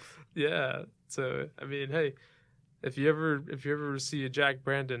 It's jokes. Yeah. So I mean, hey, if you ever see a Jack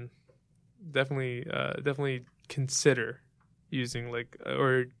Brandon, definitely consider using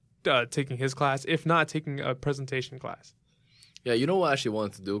or taking his class, if not taking a presentation class. Yeah, you know what I actually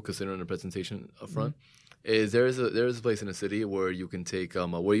wanted to do, considering the presentation up front, is there is a place in the city where you can take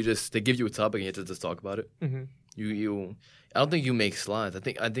where they give you a topic and you have to just talk about it. Mm-hmm. You I don't think you make slides. I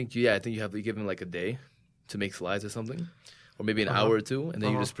think you have to give them like a day to make slides or something, or maybe an hour or two, and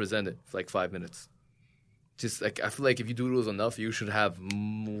then you just present it for like 5 minutes. Just like I feel like if you do those enough, you should have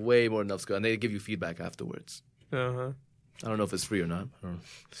way more enough skill, and they give you feedback afterwards. I don't know if it's free or not. I don't know.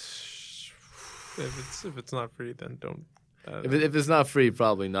 If it's not free, then don't. If it's not free,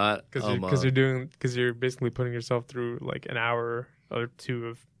 probably not. Because you're basically putting yourself through like an hour or two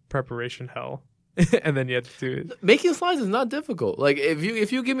of preparation hell, and then you have to do it. Making slides is not difficult. Like if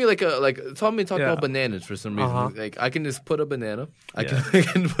you give me talk about bananas for some reason. Like I can just put a banana. I can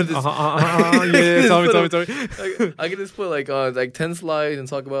put this. Tell me. I can just put like 10 slides and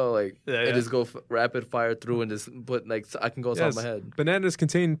talk about and just go rapid fire through and just put I can go top of my head. Bananas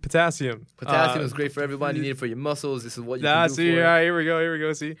contain potassium. Potassium is great for everybody. You need it for your muscles. This is what you can do. See, yeah, here we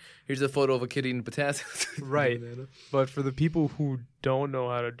go. See, here's a photo of a kid eating potassium. Right, but for the people who don't know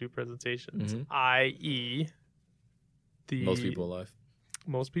how to do presentations, i.e., most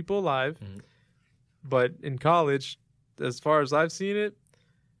people alive. But in college, as far as I've seen it,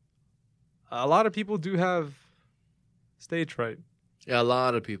 a lot of people do have stage fright. Yeah, a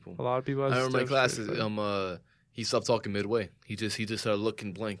lot of people. Have I remember my classes. He stopped talking midway. He just started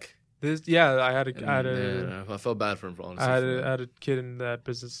looking blank. I felt bad for him. Honestly, I had a kid in that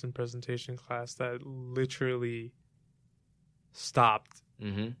business and presentation class that literally stopped.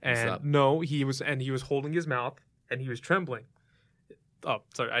 He was holding his mouth and he was trembling. Oh,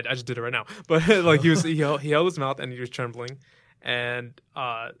 sorry, I just did it right now. But he held his mouth and he was trembling, and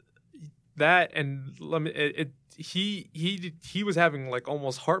he was having like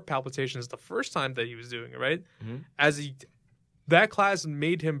almost heart palpitations the first time that he was doing it, right? That class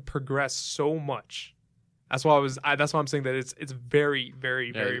made him progress so much. That's why I'm saying that it's very,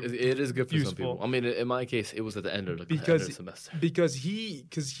 very, very. It is good for useful. some people. I mean, in my case, it was at the end of the semester. Because he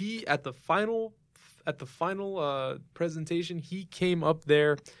at the final presentation, he came up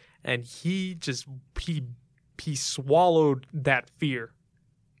there and he swallowed that fear,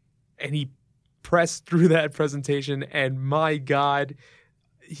 and he pressed through that presentation. And my God,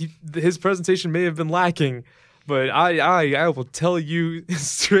 his presentation may have been lacking, but I will tell you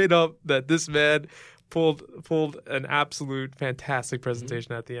straight up that this man pulled an absolute fantastic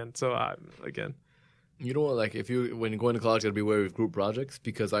presentation at the end. So again, you know what? Like when you're going to college, you gotta be wary of group projects,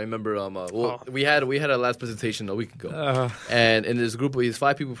 because I remember we had our last presentation a week ago, and in this group, it's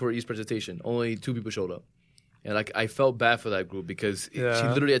 5 people for each presentation. Only 2 people showed up, and I felt bad for that group because she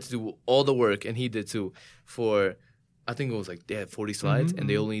literally had to do all the work, and he did too. For I think it was they had 40 slides, and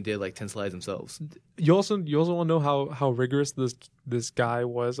they only did 10 slides themselves. You also want to know how rigorous this guy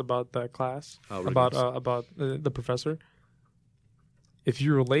was about that class, about the professor. If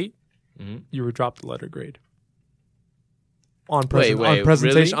you were late, you were dropped a letter grade. On presentation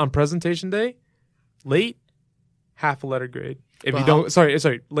really? On presentation day, late, half a letter grade. If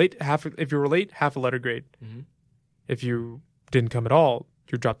late half. If you were late, half a letter grade. If you didn't come at all,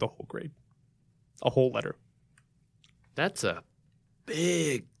 you're dropped a whole grade, a whole letter. That's a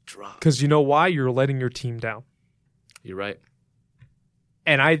big drop. Because you know why? You're letting your team down. You're right.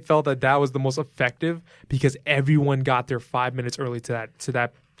 And I felt that was the most effective because everyone got there 5 minutes early to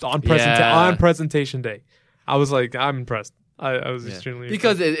that on presentation day. I was like, I'm impressed. I was extremely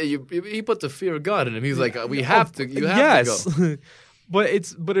because he put the fear of God in him. He was like, we have to. You have to go. but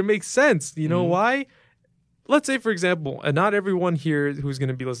it makes sense. You know why? Let's say, for example, and not everyone here who's going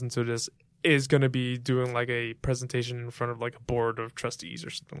to be listening to this is going to be doing a presentation in front of a board of trustees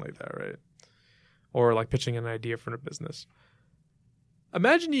or something like that, right? Or pitching an idea for a business.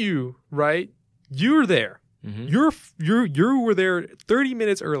 Imagine you, right? You're there. You were there 30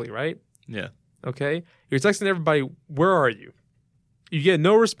 minutes early, right? Yeah. Okay. You're texting everybody, where are you? You get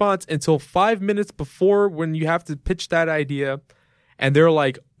no response until 5 minutes before when you have to pitch that idea, and they're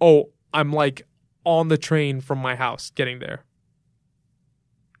like, "Oh, I'm on the train from my house getting there."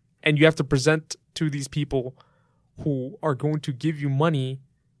 And you have to present to these people who are going to give you money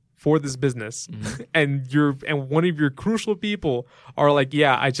for this business, and one of your crucial people are like,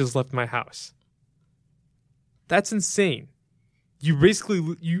 "Yeah, I just left my house." That's insane. You basically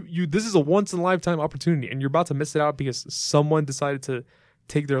this is a once in a lifetime opportunity, and you're about to miss it out because someone decided to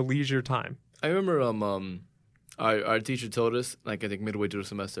take their leisure time. I remember our teacher told us, I think midway through the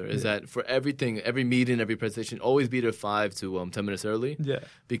semester, is that for everything, every meeting, every presentation, always be there 5 to 10 minutes early. Yeah.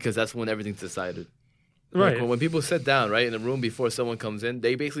 Because that's when everything's decided. Right. Like when people sit down, right, in the room before someone comes in,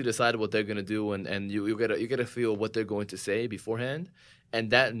 they basically decide what they're gonna do, and you get a feel what they're going to say beforehand,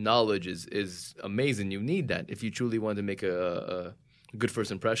 and that knowledge is amazing. You need that if you truly want to make a good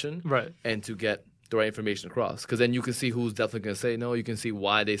first impression, Right. and to get the right information across. Because then you can see who's definitely gonna say no. You can see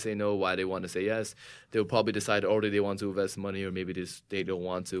why they say no, why they want to say yes. They'll probably decide already they want to invest money, or maybe they don't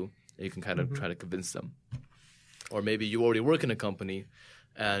want to. And you can kind of try to convince them. Or maybe you already work in a company,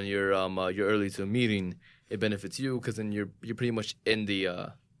 and you're early to a meeting. It benefits you because then you're pretty much in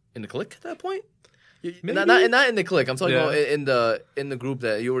the clique at that point. Not in the clique. I'm talking about in the group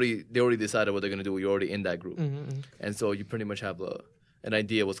that they already decided what they're gonna do. You're already in that group, and so you pretty much have an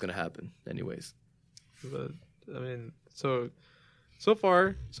idea what's gonna happen. Anyways, But I mean, so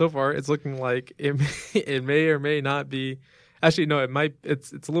far, it's looking like it may or may not be. Actually, no, it might.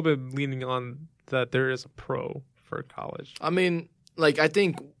 It's a little bit leaning on that there is a pro for college. I mean, like I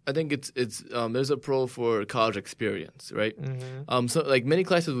think it's there's a pro for college experience, right? So like many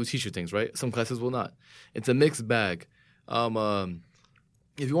classes will teach you things, right? Some classes will not. It's a mixed bag.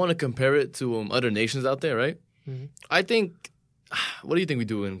 If you want to compare it to other nations out there, right? I think. What do you think we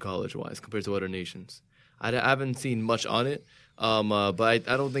do in college wise compared to other nations? I haven't seen much on it, but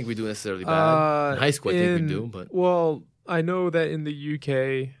I don't think we do necessarily bad. In high school, I think we do, but well, I know that in the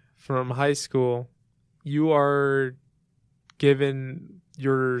UK, from high school, you are given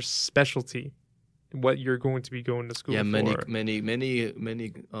your specialty, what you're going to be going to school for. Many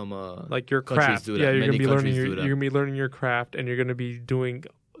like your countries craft. do that. Yeah, you're Many gonna be countries do that. you're gonna be learning your craft, and you're gonna be doing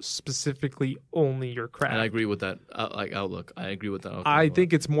specifically only your craft. And I agree with that outlook. I agree with that outlook. I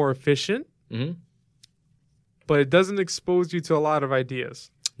think it's more efficient, but it doesn't expose you to a lot of ideas.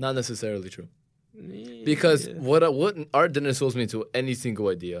 Not necessarily true. Because what art didn't expose me to any single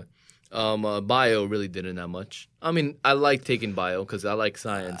idea. Bio really didn't that much. I mean, I like taking bio because I like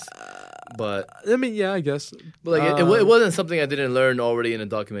science, but I mean, yeah, I guess. But like it wasn't something I didn't learn already in a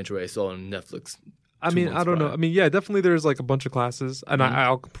documentary I saw on Netflix. I mean, I don't know. I mean, yeah, definitely there's like a bunch of classes, and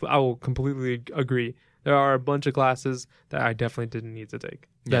I will completely agree. There are a bunch of classes that I definitely didn't need to take.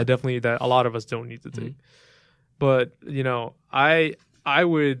 Yeah. That a lot of us don't need to take. But, you know, I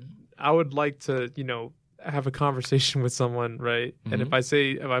would like to, you know, have a conversation with someone, right? And if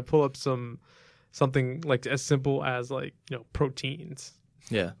I pull up something like as simple as like, you know, proteins.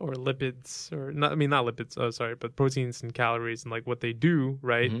 Yeah. Or lipids, or not lipids, but proteins and calories and like what they do,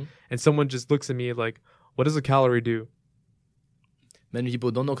 right? And someone just looks at me like, what does a calorie do? Many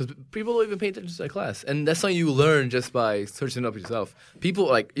people don't know because people don't even pay attention to that class. And that's something you learn just by searching up yourself. People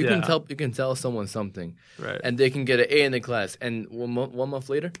like, you can tell someone something. Right. And they can get an A in the class. And one month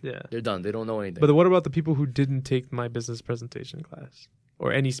later, yeah, they're done. They don't know anything. But what about the people who didn't take my business presentation class?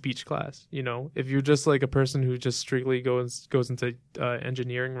 Or any speech class, you know, if you're just like a person who just strictly goes into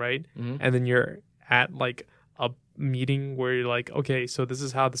engineering, right? And then you're at like a meeting where you're like, okay, so this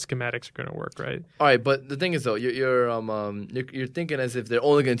is how the schematics are going to work, right? All right, but the thing is though, you're thinking as if they're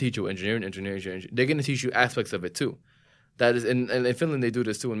only going to teach you engineering. They're going to teach you aspects of it too. That is, and in Finland they do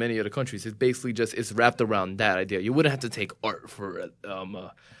this too. In many other countries, it's basically it's wrapped around that idea. You wouldn't have to take art for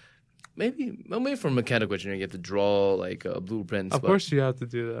Maybe for mechanical engineering, you have to draw like blueprints. Of course, you have to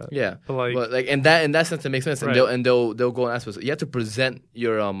do that. Yeah, but like in that sense, it makes sense. Right. And they'll go and ask us. You have to present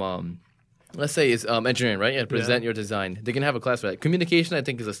your let's say it's engineering, right? You have to present your design. They can have a class for that. Communication, I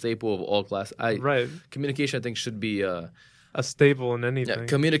think, is a staple of all class. Right. Communication, I think, should be a staple in anything. Yeah,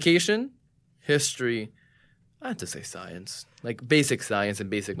 communication, history. I have to say science, like basic science and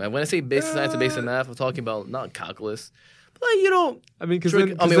basic math. When I say basic science and basic math, I'm talking about not calculus. Like, you know, I mean,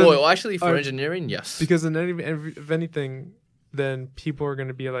 actually, for engineering, yes. Because if anything, then people are going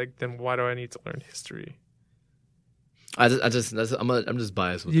to be like, then why do I need to learn history? I'm just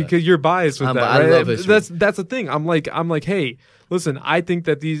biased with that. Because you're biased with that, I right? love history. That's the thing. I'm like, hey, listen, I think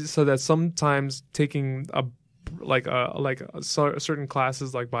that that sometimes taking certain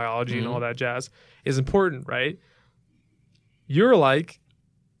classes like biology and all that jazz is important, right? You're like,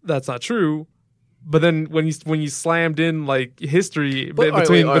 that's not true. But then when you slammed in like history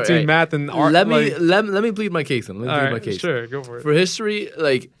between math and art, let me plead my case. Sure, go for it. For history,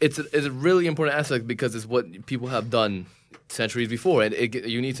 like it's a really important aspect because it's what people have done centuries before, and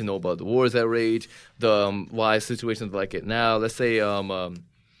you need to know about the wars that rage, the why situations like it now. Let's say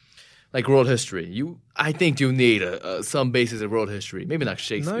like world history. I think you need some basis of world history. Maybe not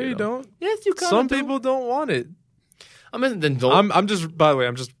Shakespeare. No, you don't. Yes, you can. Some people don't want it. I mean, then don't. I'm just. By the way,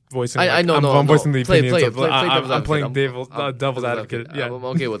 I'm just voicing. I know. I'm voicing the opinions. I'm playing devil's advocate. Yeah, I'm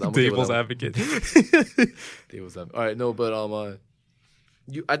okay with that. Devil's advocate. Devil's advocate. All right, no, but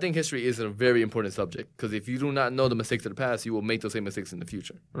I think history is a very important subject because if you do not know the mistakes of the past, you will make those same mistakes in the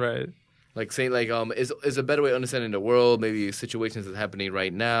future. Right. Like saying like is a better way of understanding the world, maybe situations that's happening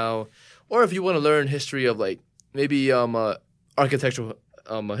right now, or if you want to learn history of like maybe architectural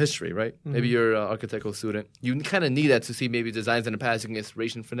history, right? Maybe you're an architectural student. You kind of need that to see maybe designs in the past. You can get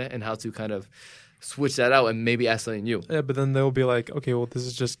inspiration from that and how to kind of switch that out and maybe ask something new. Yeah, but then they'll be like, okay, well, this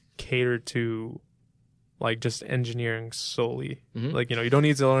is just catered to like just engineering solely. Like, you know, you don't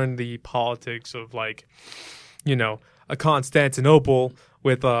need to learn the politics of like, you know, a Constantinople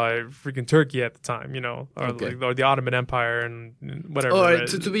with freaking Turkey at the time, you know, or, like, or the Ottoman Empire and whatever. All right,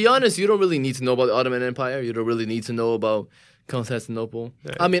 to be honest, you don't really need to know about the Ottoman Empire. You don't really need to know about Constantinople.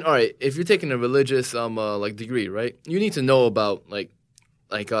 Yeah. I mean, all right, if you're taking a religious like degree, right, you need to know about like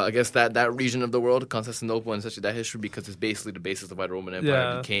I guess that region of the world, Constantinople, and especially that history, because it's basically the basis of why the Roman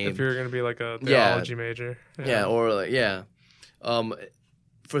Empire became. If you're gonna be like a theology major, or like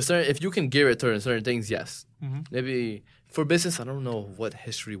for certain, if you can gear it towards certain things, yes. Maybe for business, I don't know what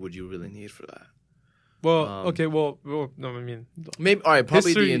history would you really need for that. Well, okay, well, no, I mean, maybe all right,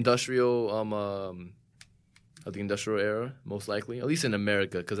 probably the industrial of the industrial era, most likely, at least in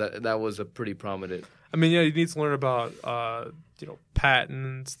America, because that was a pretty prominent. I mean, yeah, you need to learn about you know,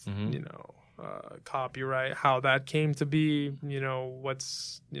 patents, you know, copyright, how that came to be, you know,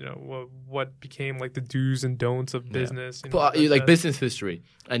 what's, you know, what became like the do's and don'ts of business. You know, like business history,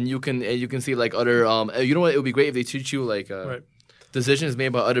 and you can see like other you know what, it would be great if they teach you like decisions made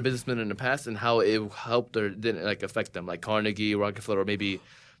by other businessmen in the past and how it helped or didn't like affect them, like Carnegie, Rockefeller, or maybe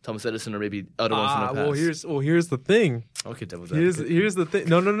Thomas Edison, or maybe other ones in the past. Here's the thing. Okay, devil's advocate. Here's the thing.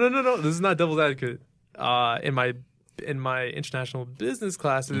 No. This is not devil's advocate. In my international business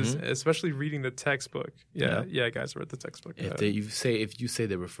classes, especially reading the textbook. Yeah, guys, read the textbook. If you say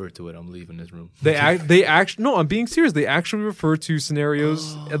they refer to it, I'm leaving this room. They actually, no, I'm being serious. They actually refer to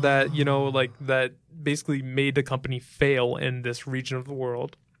scenarios that, you know, like that basically made the company fail in this region of the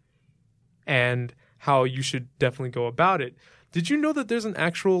world, and how you should definitely go about it. Did you know that there's an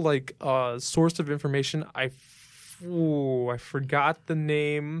actual like source of information? I forgot the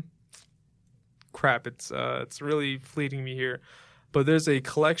name. Crap, it's really fleeting me here, but there's a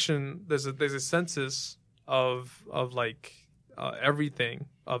collection. There's a census of like everything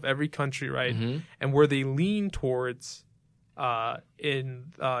of every country, right? And where they lean towards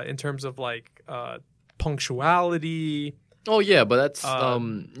in terms of like punctuality. Oh yeah, but that's I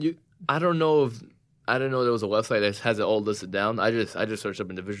don't know there was a website that has it all listed down. I just searched up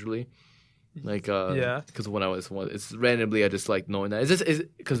individually. Like because when it's randomly, I just like knowing that. It's just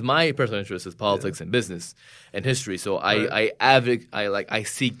because my personal interest is politics and business and history, so I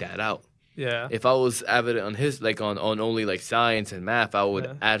seek that out. Yeah. If I was avid on on only like science and math, I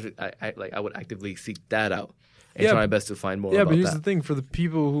would I would actively seek that out and try my best to find more. Yeah, about but here's that. the thing: for the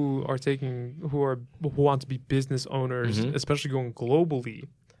people who want to be business owners, especially going globally.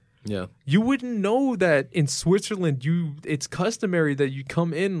 Yeah, you wouldn't know that in Switzerland, it's customary that you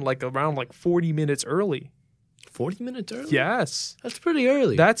come in like around like 40 minutes early. 40 minutes early? Yes. That's pretty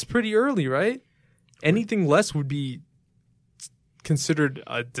early. That's pretty early, right? Anything less would be considered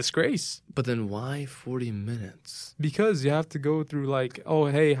a disgrace. But then why 40 minutes? Because you have to go through like, oh,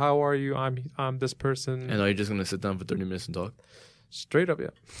 hey, how are you? I'm this person. And are you just going to sit down for 30 minutes and talk? Straight up, yeah.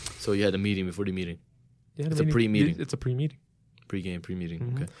 So you had a meeting before the meeting? It's a pre-meeting? It's a pre-meeting.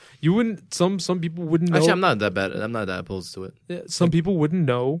 Pre-meeting. Okay. You wouldn't. Some people wouldn't know. Actually, I'm not that bad. I'm not that opposed to it. Yeah, some people wouldn't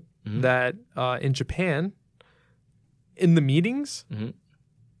know that in Japan, in the meetings,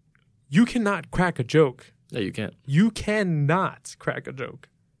 you cannot crack a joke. Yeah, you can't. You cannot crack a joke.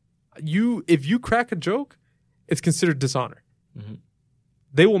 If you crack a joke, it's considered dishonor.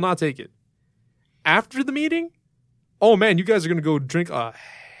 They will not take it. After the meeting, oh man, you guys are gonna go drink a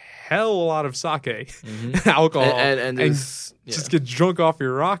hell of a lot of sake, alcohol, and just get drunk off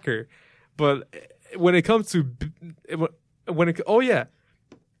your rocker. But when it comes to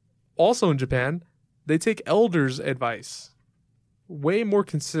also in Japan, they take elders' advice way more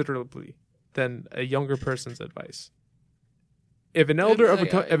considerably than a younger person's advice. If an elder of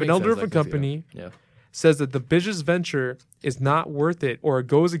a company says that the business venture is not worth it or it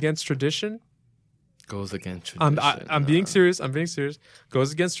goes against tradition. I'm being serious.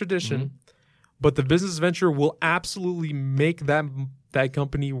 Goes against tradition, but the business venture will absolutely make that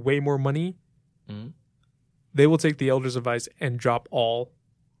company way more money. They will take the elder's advice and drop all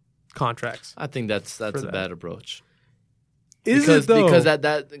contracts. I think that's a bad approach. Is it though?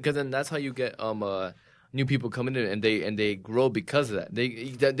 Because then that's how you get new people coming in and they grow because of that.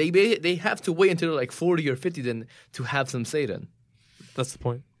 They have to wait until they're like 40 or 50 then to have some say then. That's the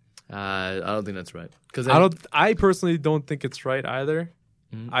point. I don't think that's right. I personally don't think it's right either.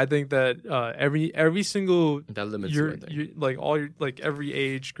 I think that every single That limits you, I think. like all your like every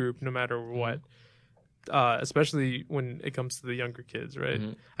age group, no matter what, especially when it comes to the younger kids, right?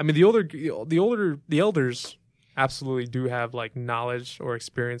 I mean, the elders absolutely do have like knowledge or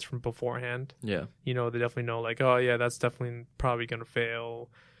experience from beforehand. Yeah. You know, they definitely know like, oh yeah, that's definitely probably gonna fail,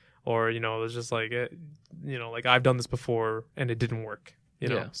 or you know, it's just like, you know, like I've done this before and it didn't work. You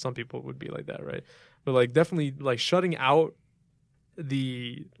know, some people would be like that, right? But like definitely like shutting out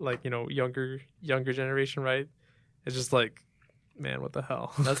the like, you know, younger generation, right? It's just like, man, what the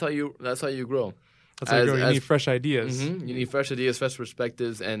hell? That's how you grow. That's how you grow. You need fresh ideas. You need fresh ideas, fresh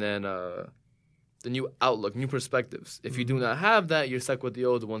perspectives, and then the new outlook, new perspectives. If you do not have that, you're stuck with the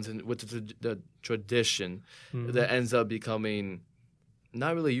old ones and with the tradition that ends up becoming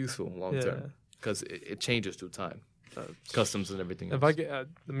not really useful long term because it changes through time. Customs and everything else. If I get, I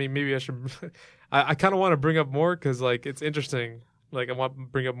mean, maybe I should. I kind of want to bring up more because, like, it's interesting. Like, I want to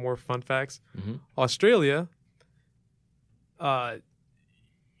bring up more fun facts. Australia. In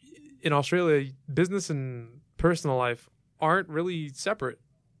Australia, business and personal life aren't really separate,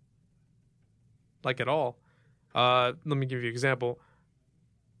 like at all. Let me give you an example.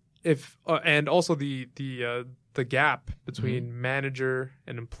 If and also the gap between manager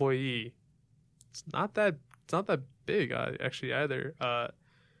and employee, it's not that big actually either.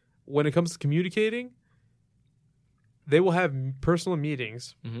 When it comes to communicating, they will have personal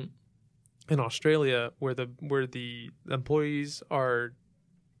meetings in Australia where the employees are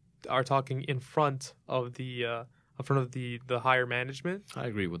talking in front of the higher management. I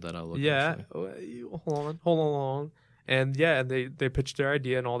agree with that outlook. Yeah, hold on. And they pitch their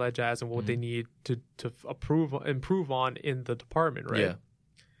idea and all that jazz and what they need to improve on in the department, right? Yeah.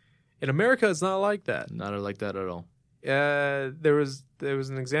 In America, it's not like that. Not like that at all. There was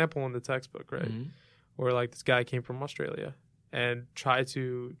an example in the textbook, right, where like this guy came from Australia and tried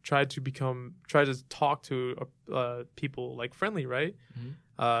to talk to people like friendly, right?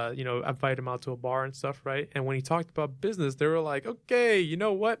 You know, invite him out to a bar and stuff, right? And when he talked about business, they were like, "Okay, you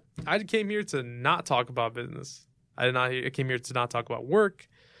know what? I came here to not talk about business. I came here to not talk about work,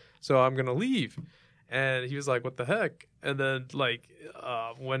 so I'm gonna leave." And he was like, "What the heck?" And then, like,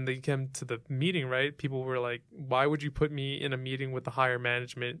 when they came to the meeting, right, people were like, "Why would you put me in a meeting with the higher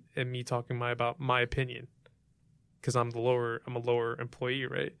management and me talking about my opinion? Because I'm a lower employee,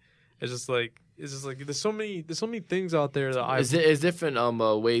 right?" It's just like there's so many things out there that it's different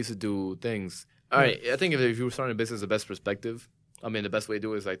ways to do things. All right, I think if you were starting a business, the best perspective. I mean, the best way to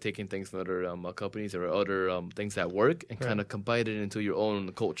do it is like taking things from other companies or other things that work and kind of combine it into your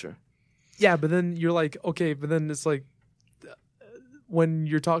own culture. Yeah, but then you're like, okay, but then it's like when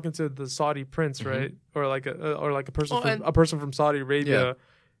you're talking to the Saudi prince, right, or like a person from Saudi Arabia,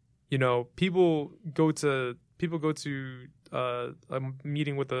 you know, people go to a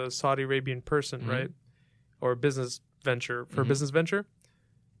meeting with a Saudi Arabian person, right, or a business venture for a business venture.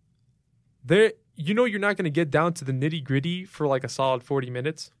 There, you know, you're not going to get down to the nitty gritty for like a solid 40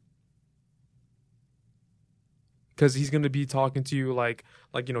 minutes. Because he's going to be talking to you like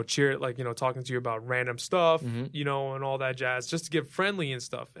you know, talking to you about random stuff, you know, and all that jazz, just to get friendly and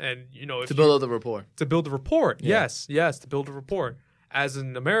stuff. And, you know, to build the rapport. To build the rapport. Yeah. Yes, to build a rapport. As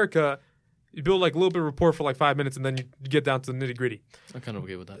in America, you build like a little bit of rapport for like 5 minutes and then you get down to the nitty gritty. I'm kind of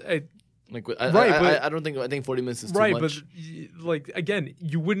okay with that. I think 40 minutes is too much. Right, but like, again,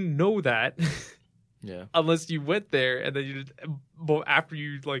 you wouldn't know that. Yeah. Unless you went there and then after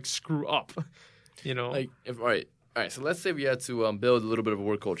you like screw up, you know. Like, all right. So let's say we had to build a little bit of a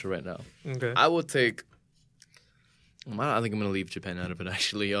work culture right now. Okay. I would take. I think I'm gonna leave Japan out of it.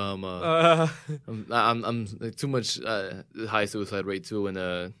 Actually, I'm too much high suicide rate too, and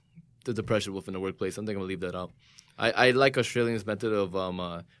the depression within the workplace. I think I'm gonna leave that out. I like Australians' method of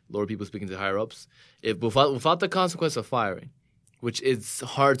lower people speaking to higher ups, without the consequence of firing, which is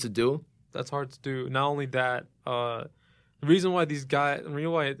hard to do. That's hard to do. Not only that, the reason why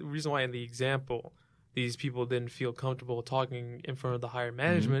in the example these people didn't feel comfortable talking in front of the higher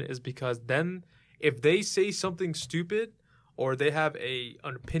management is because then if they say something stupid or they have an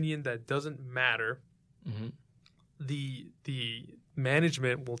opinion that doesn't matter, the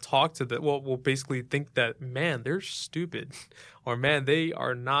management will talk to will basically think that, man, they're stupid, or man, they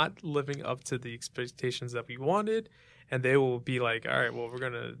are not living up to the expectations that we wanted. And they will be like, all right, well, we're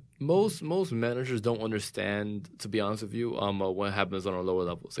gonna. Most managers don't understand, to be honest with you, what happens on our lower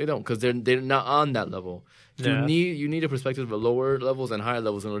levels. They don't, because they're not on that level. Yeah. You need a perspective of lower levels and higher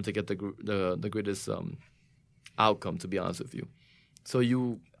levels in order to get the greatest outcome. To be honest with you, so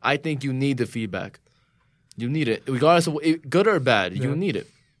I think you need the feedback. You need it, regardless of good or bad. Yeah. You need it,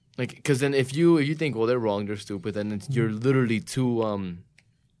 like, because then if you think, well, they're wrong, they're stupid, then you're literally too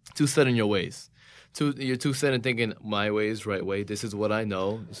too set in your ways. You're too set in thinking my way is right way. This is what I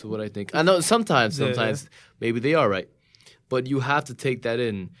know. This is what I think. I know sometimes maybe they are right, but you have to take that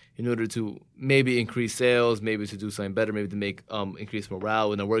in order to maybe increase sales, maybe to do something better, maybe to make increase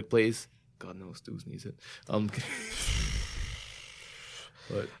morale in the workplace. God knows, dudes needs it. But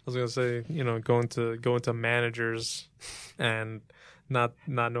I was gonna say, going to managers and not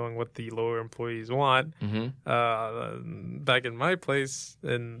knowing what the lower employees want. Back in my place,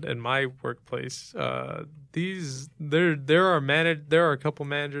 in my workplace, there are a couple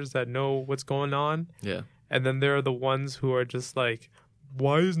managers that know what's going on. Yeah. And then there are the ones who are just like,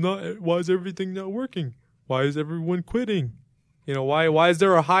 why is everything not working? Why is everyone quitting? Why is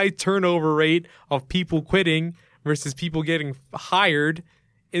there a high turnover rate of people quitting versus people getting hired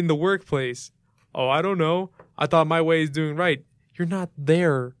in the workplace? Oh, I don't know. I thought my way is doing right. You're not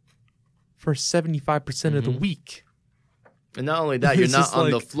there for 75% of the week. And not only that, you're not on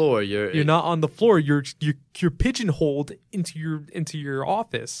the floor. You're not on the floor. You're pigeonholed into your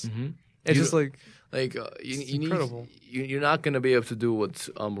office. It's just like incredible. You're not going to be able to do what's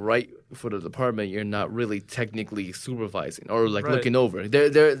right for the department. You're not really technically supervising or looking over.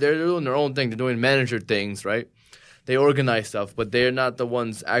 They're doing their own thing. They're doing manager things, right? They organize stuff, but they're not the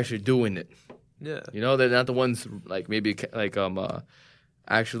ones actually doing it. Yeah. They're not the ones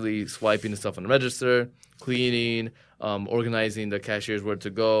actually swiping the stuff on the register, cleaning, organizing the cashiers where to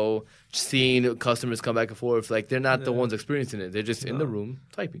go, seeing customers come back and forth. Like, they're not the ones experiencing it. They're just in the room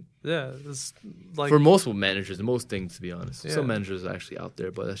typing. Yeah. It's like, for most managers and most things, to be honest. Yeah. Some managers are actually out there,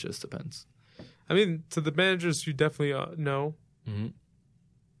 but that just depends. I mean, to the managers who definitely know,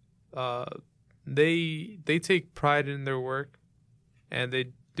 they take pride in their work, and they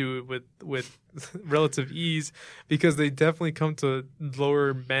do it with relative ease, because they definitely come to lower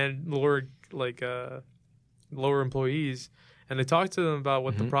employees, and they talk to them about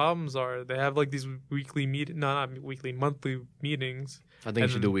what the problems are. They have like these monthly meetings. I think you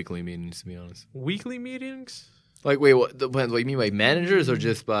should do weekly meetings, to be honest. Weekly meetings? Like, wait, what you mean by managers or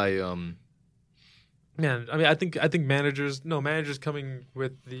just by Man, I mean, I think managers coming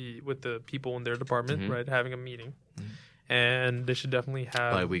with the people in their department, right, having a meeting. And they should definitely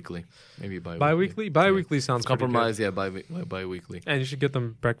have bi-weekly. Maybe bi-weekly. Bi-weekly sounds compromise. pretty Yeah, bi-weekly. And you should get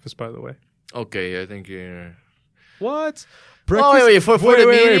them breakfast, by the way. Okay, I think you're... What? Breakfast? Oh, wait, for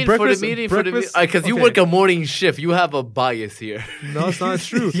the meeting, because you work a morning shift. You have a bias here. No, it's not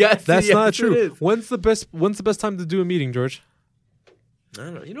true. Yes, that's not true. It is. When's the best time to do a meeting, George? I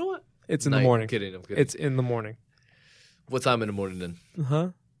don't know. You know what? It's in the morning. I'm kidding. It's in the morning. What time in the morning then?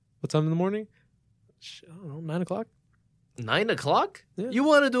 What time in the morning? I don't know, 9 o'clock? 9 o'clock? Yeah. You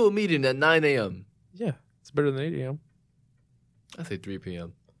want to do a meeting at 9 a.m.? Yeah, it's better than 8 a.m. I say 3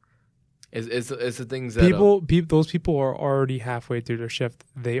 p.m. It's the things that... Those people are already halfway through their shift.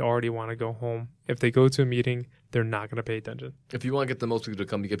 They already want to go home. If they go to a meeting, they're not going to pay attention. If you want to get the most people to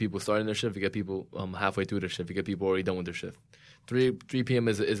come, you get people starting their shift, you get people halfway through their shift, you get people already done with their shift. 3 p.m.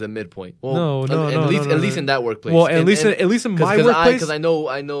 is a midpoint. Well, at least in that workplace. Well, at least in my workplace, because I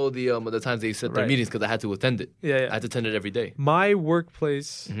know the times they set their meetings, because I had to attend it. Yeah, I had to attend it every day. My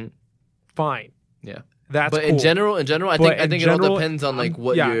workplace, fine. Yeah, that's but cool. in general, I think it all depends on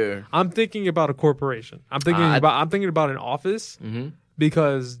what you're. I'm thinking about a corporation. I'm thinking about an office,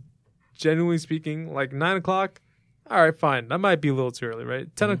 because generally speaking, like 9 o'clock. All right, fine. That might be a little too early,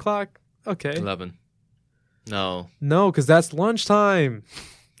 right? 10 o'clock, okay. 11. No, because that's lunchtime.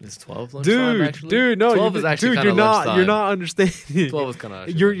 It's 12 lunchtime, actually? Dude, no. 12 is actually kind of lunchtime. You're not understanding. 12 is kind of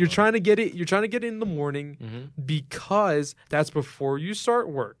You're trying to get it. You're trying to get it in the morning, because that's before you start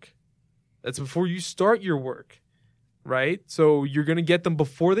work. That's before you start your work, right? So you're going to get them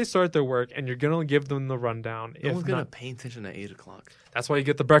before they start their work, and you're going to give them the rundown. No one's going to pay attention at 8 o'clock. That's why you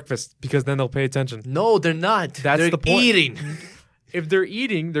get the breakfast, because then they'll pay attention. No, they're not. They're the point. Eating. If they're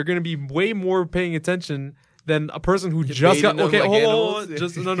eating, they're going to be way more paying attention than a person who just got... Okay, hold on.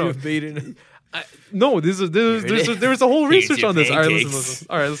 Just, no. No, there's a whole research on this.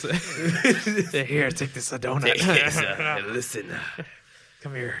 All right, listen. Here, take this donut. Listen.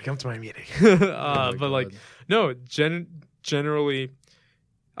 Come here. Come to my meeting. But God. No, generally...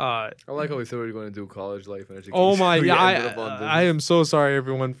 I like how we said we were going to do college life and education. Oh my! Yeah, I am so sorry,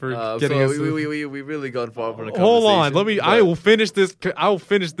 everyone, for getting us. We really gone far from the conversation. Hold on, I will finish this. I will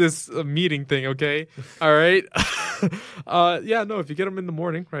finish this meeting thing. Okay, all right. Yeah, no. If you get them in the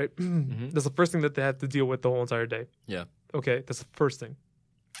morning, right? That's the first thing that they have to deal with the whole entire day. Yeah. Okay, that's the first thing.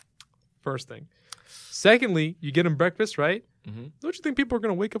 Secondly, you get them breakfast, right? Don't you think people are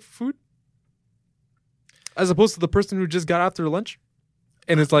going to wake up for food, as opposed to the person who just got after lunch?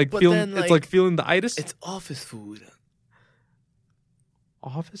 And it's like feeling the itis. It's office food.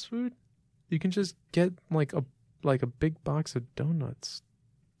 Office food? You can just get like a big box of donuts,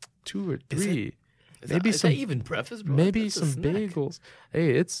 2 or 3. Is that even breakfast, bro? Maybe That's a some snack. bagels.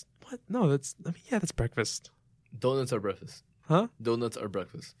 Hey, it's what? No, that's breakfast. Donuts are breakfast. Huh? Donuts are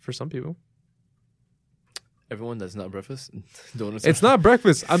breakfast. For some people. Everyone that's not breakfast, donuts. It's not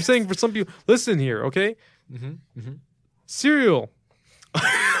breakfast. I'm saying for some people. Listen here, okay? Cereal.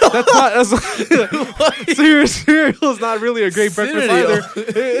 Cereal is not really a great breakfast Cereal. either.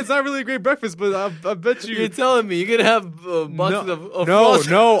 It's not really a great breakfast, but I bet you. You're telling me you're gonna have boxes of No,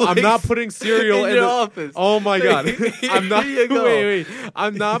 Frosted I'm Flakes not putting cereal in in your the office. Oh my god. I'm not Here you go. wait.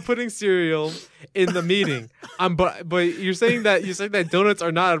 I'm not putting cereal in the meeting. But you're saying that donuts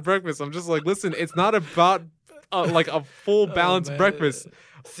are not a breakfast. I'm just like, listen, it's not about like a full balanced man. breakfast.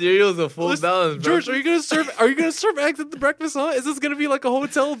 Cereal's a full Listen, balance. George, breakfast. are you gonna serve eggs at the breakfast, huh? Is this gonna be like a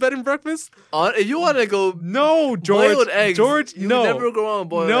hotel bed and breakfast? If you want to go No, George. boiled eggs, George, you no. never go wrong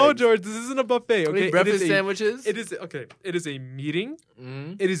boiled No, eggs. George, this isn't a buffet, okay? Breakfast sandwiches. It is okay. It is a meeting.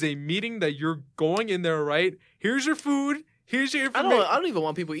 Mhm. It is a meeting that you're going in there, right? Here's your food. Here's your I information. don't even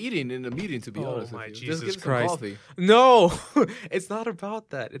want people eating in the meeting, to be Oh honest my with you. Just Jesus give Christ. some coffee. No, it's not about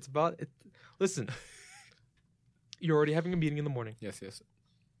that. It's about it. Listen, you're already having a meeting in the morning. Yes.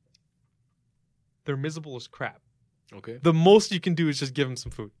 They're miserable as crap. Okay. The most you can do is just give them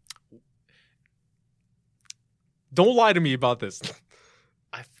some food. Don't lie to me about this.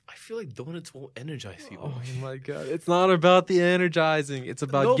 I feel like donuts won't energize people. Oh my god. It's not about the energizing. It's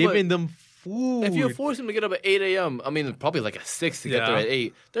about No, but giving them food. If you force them to get up at 8 a.m., I mean, probably like at 6 to get there Yeah. at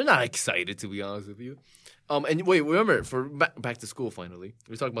 8, they're not excited, to be honest with you. And wait, remember, for back to school finally,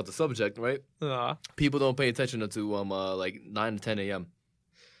 we're talking about the subject, right? People don't pay attention until like 9 to 10 a.m.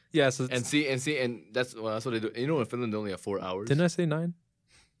 Yeah, so And that's what they do. You know, in Finland, they only have 4 hours. didn't I say 9?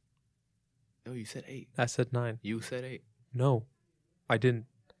 No, you said 8. I said 9. You said 8. No, I didn't.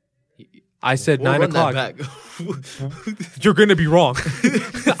 I said We'll 9 run o'clock. that back. You're going to be wrong.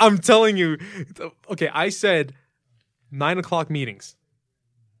 I'm telling you. Okay, I said 9 o'clock meetings.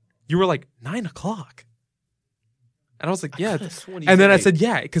 You were like, 9 o'clock? And I was like, yeah. could've sworn you And then said I 8. said,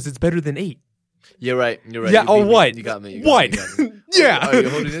 yeah, because it's better than 8. You're right. Yeah, You beat me. what? You got me. What? Yeah. Are you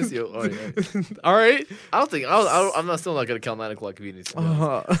holding this? All right. All right. I'm not still not gonna count 9 o'clock meetings. to be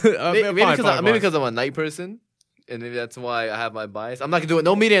honest. Maybe Fine. because I'm a night person, and maybe that's why I have my bias. I'm not gonna do it.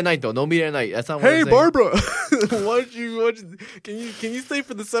 No meeting at night though. No meeting at night. That's not what Hey, I'm saying. Barbara. Can you stay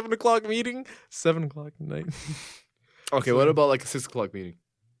for the 7 o'clock meeting? 7 o'clock at night. Okay, what about like a 6 o'clock meeting?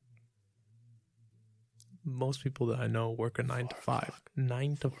 Most people that I know work a 9 to 5.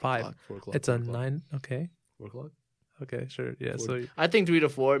 9 to 5. 4 o'clock. It's a 9. Okay. 4 o'clock. Okay, sure. Yeah, so I think 3 to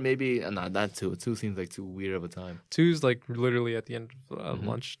 4, maybe. Not 2. 2 seems like too weird of a time. 2's like literally at the end of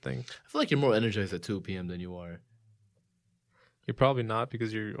lunch thing. I feel like you're more energized at 2 p.m. than you are. You're probably not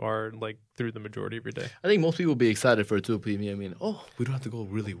because you are like through the majority of your day. I think most people would be excited for 2 p.m. I mean, we don't have to go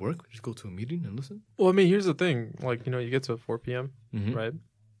really work. We just go to a meeting and listen. Well, I mean, here's the thing. Like, you get to 4 p.m., Mhm. right?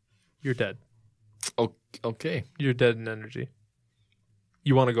 You're dead. Okay. You're dead in energy.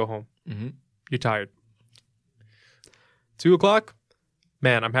 You want to go home. Mm-hmm. You're tired. 2 o'clock?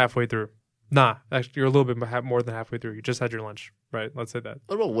 Man, I'm halfway through. Nah, actually, you're a little bit more than halfway through. You just had your lunch, right? Let's say that.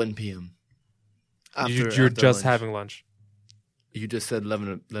 What about 1 p.m.? You're After just lunch. having lunch. You just said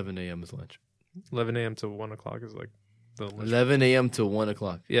 11 a.m. is lunch. 11 a.m. to 1 o'clock is like the lunch. 11 a.m. to 1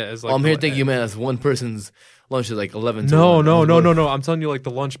 o'clock. Yeah, it's like. I'm here thinking you meant as one person's lunch is like 11 to No, 1. no. I'm telling you, like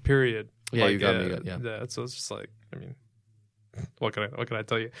the lunch period. Yeah, like, you got me. Yeah. Yeah, so it's just like, I mean, what can I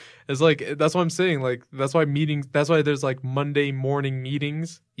tell you? It's like that's what I'm saying. Like that's why there's like Monday morning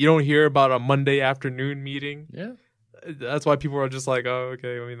meetings. You don't hear about a Monday afternoon meeting. Yeah. That's why people are just like, oh,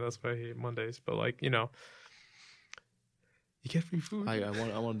 okay. I mean, that's why I hate Mondays. But like, you get free food. I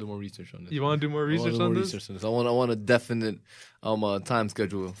want to do more research on this. You want to do more research on this? I want a definite time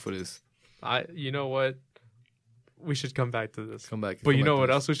schedule for this. You know what? We should come back to this. Come back. But you come know back what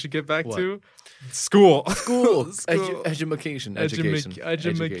to else we should get back What? to? School. School. School. Education. Education. I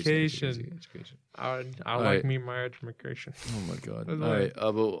like right. me my education. Oh my god. That's All right.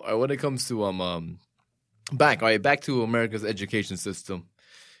 But when it comes to back to America's education system,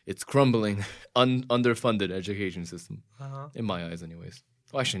 it's crumbling, underfunded education system in my eyes, anyways.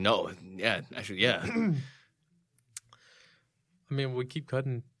 Well, actually, no. Yeah. Actually, yeah. I mean, we keep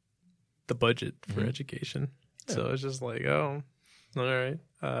cutting the budget for education, so it's just like, oh, all right.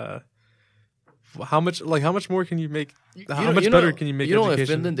 How much more can you make? How much better can you make? You know, in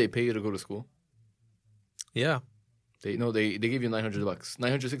education? Finland, they pay you to go to school. Yeah, They give you $900,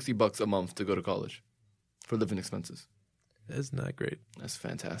 $960 a month to go to college for living expenses. isn't that great? That's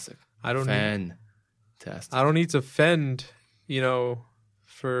fantastic. I don't Fantastic. need to fend,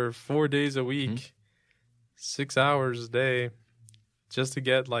 for 4 days a week, 6 hours a day, just to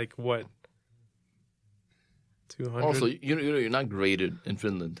get like what? 200. Also, you're not graded in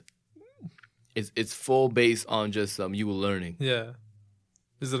Finland. It's full based on just you learning. Yeah.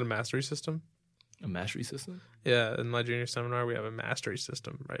 Is it a mastery system? A mastery system? Yeah, in my junior seminar, we have a mastery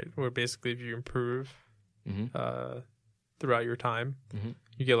system, right? Where basically if you improve throughout your time,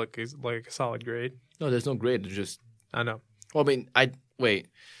 you get like a solid grade. No, there's no grade. It's just... I know. Well, I mean, wait.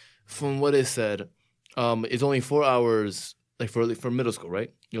 From what it said, it's only 4 hours, like for middle school,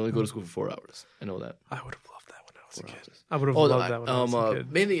 right? You only go to school for 4 hours. I know that. I would have loved that when I was a kid. I would have loved that when I was a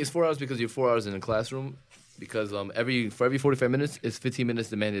kid. Mainly it's 4 hours because you're 4 hours in a classroom. Because for every 45 minutes, it's 15 minutes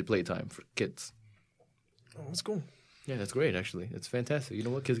demanded playtime for kids. Oh, that's cool. Yeah, that's great, actually. It's fantastic. You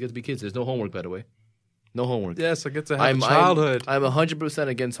know what? Kids get to be kids. There's no homework, by the way. No homework. Yes, I get to have a childhood. I'm 100%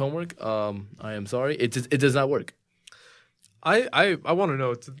 against homework. I am sorry. It does not work. I want to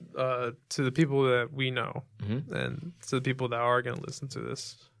know to the people that we know and to the people that are going to listen to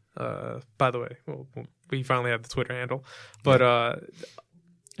this. By the way, we finally have the Twitter handle, but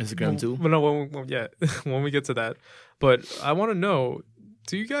Instagram too. But no, when we get to that. But I want to know: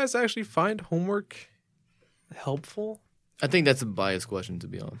 do you guys actually find homework helpful? I think that's a biased question, to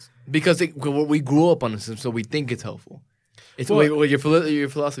be honest, because we grew up on this, so we think it's helpful. It's your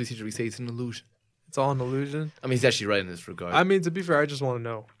philosophy teacher. We say it's an illusion. It's all an illusion. I mean, he's actually right in this regard. I mean, to be fair, I just want to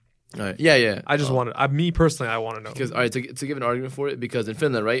know. All right. Yeah. I just want to. Me personally, I want to know. Because all right, to give an argument for it, because in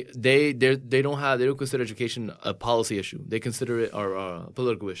Finland, right, they don't consider education a policy issue. They consider it a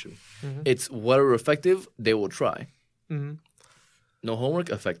political issue. It's whatever effective, they will try. No homework,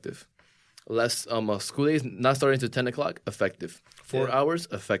 effective. Less school days not starting to 10 o'clock, effective. 4 hours,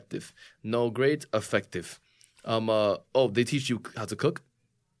 effective. No grades, effective. They teach you how to cook.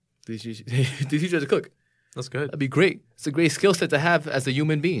 They teach you how to cook. That's good. That'd be great. It's a great skill set to have as a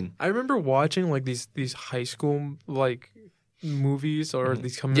human being. I remember watching like these high school like movies or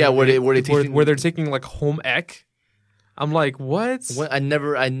these where they're taking like home ec. I'm like, what? I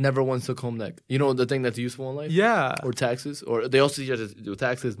never once took home ec. You know the thing that's useful in life? Yeah. Or taxes, or they also teach us to do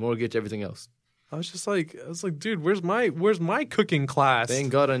taxes, mortgage, everything else. I was like, dude, where's my cooking class?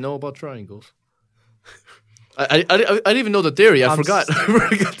 Thank God I know about triangles. I didn't even know the theory. I forgot. I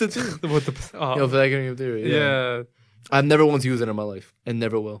forgot the theory. Pythagorean theory. Yeah. I've never once used it in my life, and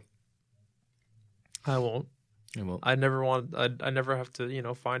never will. I won't. I never have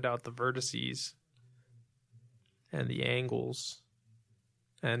to find out the vertices and the angles,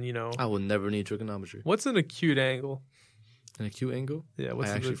 and I will never need trigonometry. What's an acute angle? An acute angle? Yeah. I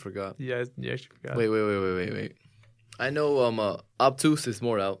actually forgot. Yeah, you actually forgot. Wait. I know obtuse is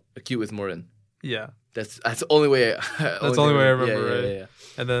more out, acute is more in. Yeah. That's the only way. That's the only way I remember, right? Yeah.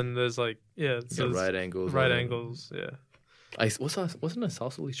 And then there's like, right angles. Right angles, yeah. What's an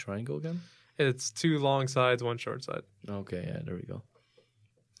isosceles triangle again? It's 2 long sides, 1 short side. Okay, yeah, there we go.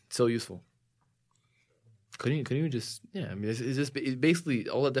 So useful. Couldn't you just? Yeah, I mean, it's just basically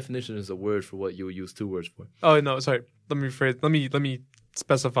all the definition is a word for what you would use 2 words for. Oh no, sorry. Let me rephrase. Let me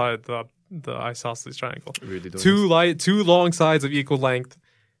specify the isosceles triangle. Really 2 long sides of equal length,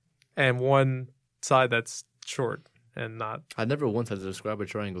 and 1 side that's short and not. I never once had to describe a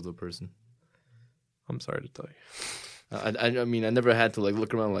triangle to a person. I'm sorry to tell you. I mean, I never had to like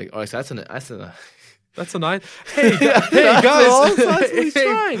look around like, oh, that's a nice. Hey guys, isosceles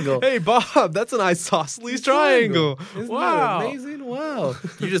triangle. Hey Bob, that's an isosceles triangle. Isn't wow, that amazing! Wow,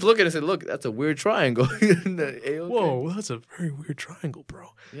 you just look at it and say, look, that's a weird triangle. Whoa, that's a very weird triangle, bro.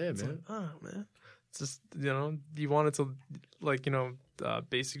 Yeah, it's man. Like, oh man, it's just you want it to like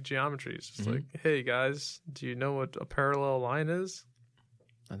basic geometry. It's just like, hey guys, do you know what a parallel line is?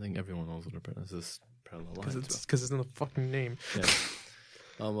 I think everyone knows what a parallel line is. Because it's in the fucking name.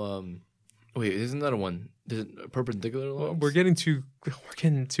 Yeah. Wait, isn't that one? Is it perpendicular lines? Well, we're getting too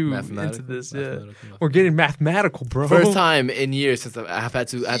into this. Yeah, we're getting mathematical, bro. First time in years since I have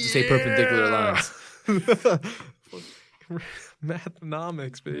to say perpendicular lines.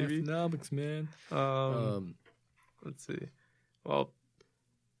 Mathematics, baby. Mathematics, man. Let's see. Well,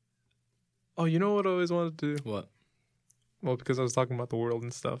 you know what I always wanted to do? What? Well, because I was talking about the world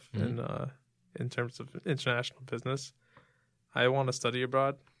and stuff, and in terms of international business, I want to study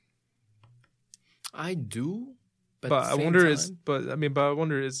abroad. I do, but I wonder is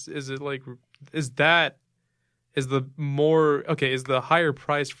it like is the higher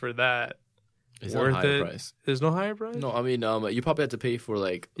price for that worth it? Price. There's no higher price? No, I mean you probably have to pay for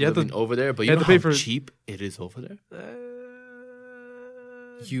like living over there, but you know how cheap it is over there?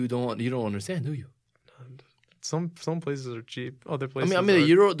 You don't understand, do you? Some places are cheap. Other places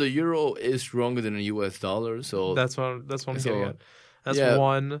the euro is stronger than the US dollar, so that's what I'm getting at. That's Yeah.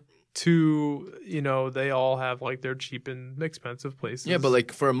 one. Two, they all have like their cheap and expensive places. Yeah, but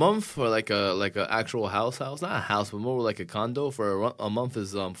like for a month, for like a actual house, not a house, but more like a condo. For a month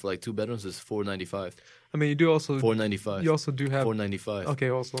is for like 2 bedrooms is $495. I mean, you do also $495. you also do have $495. okay.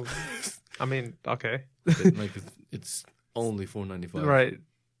 Also, I mean, okay, Like it's only $495. right.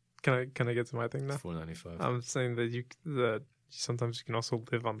 Can I get to my thing now? $495. I'm saying that sometimes you can also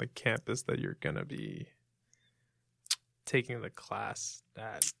live on the campus that you're gonna be taking the class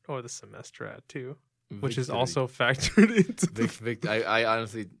at or the semester at too, which is also factored into. Vic, I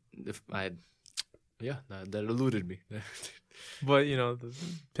honestly, that eluded me. But you have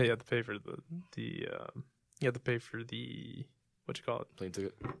to pay for you have to pay for the what you call it, Plane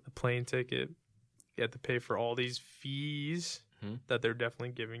ticket. the plane ticket. You have to pay for all these fees that they're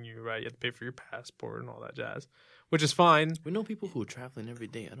definitely giving you, right? You have to pay for your passport and all that jazz, which is fine. We know people who are traveling every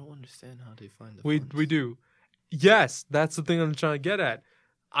day. I don't understand how they find the We funds. do. Yes, that's the thing I'm trying to get at.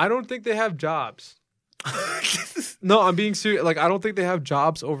 I don't think they have jobs. No, I'm being serious. Like, I don't think they have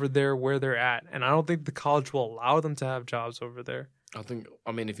jobs over there where they're at, and I don't think the college will allow them to have jobs over there.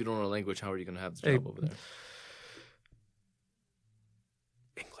 I mean, if you don't know a language, how are you going to have the Hey, job over there?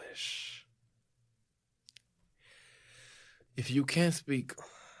 English, If you can't speak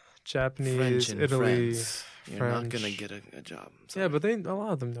Japanese, French in Italy. France, you're not going to French. get a job. Yeah, but a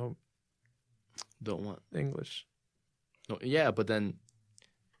lot of them know Don't want. English. No, yeah, but then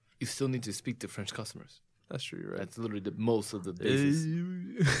you still need to speak to French customers. That's true, right? That's literally the most of the basis.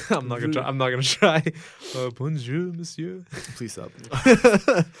 I'm not gonna try. I'm not gonna try. Bonjour, monsieur. Please stop.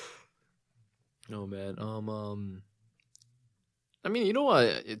 No, man. I mean, you know what?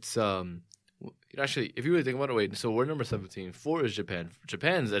 It's actually, if you really think about it, wait. So we're number 17. 4 is Japan.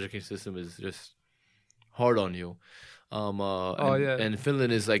 Japan's education system is just hard on you. Yeah. And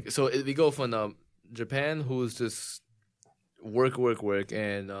Finland is like, so we go from Japan, who's just work,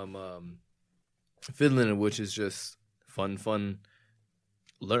 and Finland, which is just fun,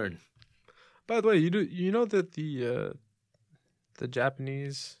 learn. By the way, you know that the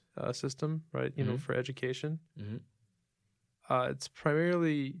Japanese system, right? For education, it's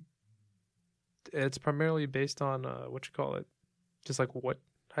primarily based on what you call it, just like what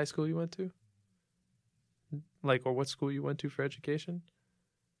high school you went to, like, or what school you went to for education.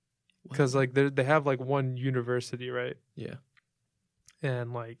 Because like they have like one university, right? Yeah.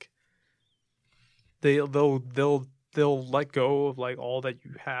 And like they'll let go of like all that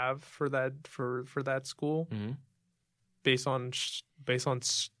you have for that school based on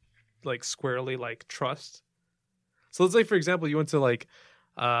like squarely like trust. So let's say, for example, you went to like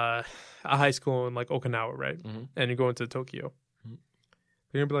a high school in like Okinawa, right? And you go into Tokyo.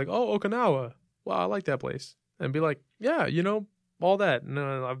 They're gonna be like, "Oh, Okinawa, wow, I like that place," and be like, "Yeah, all that.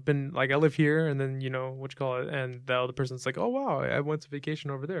 No, I've been like, I live here," and then what you call it, and the other person's like, "Oh wow, I went to vacation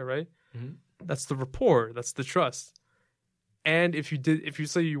over there," right? That's the rapport. That's the trust. And if you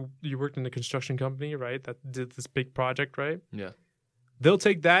say you worked in a construction company, right, that did this big project, right? Yeah. They'll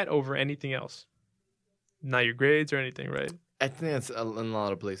take that over anything else. Not your grades or anything, right? I think that's in a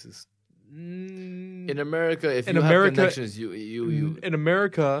lot of places. In In America, if you America- have connections, you in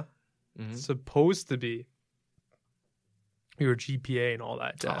America, it's supposed to be your GPA and all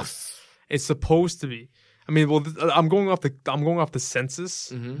that jazz. It's supposed to be. I mean, well, I'm going off the census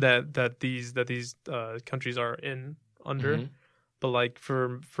that these countries are in under, but like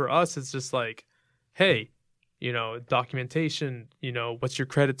for us, it's just like, hey, documentation. What's your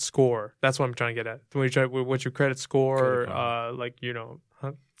credit score? That's what I'm trying to get at. What's your credit score?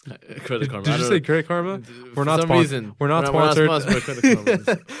 Huh? Credit Karma. Did you say Credit Karma? For some reason, We're not sponsored. We're not sponsored by Credit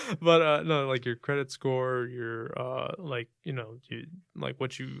Karma. But no, like your credit score, your you like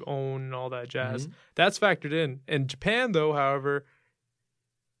what you own and all that jazz. That's factored in. In Japan, though, however,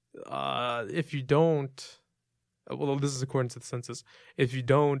 if you don't, well, this is according to the census. If you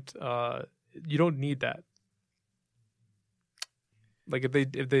don't need that. Like if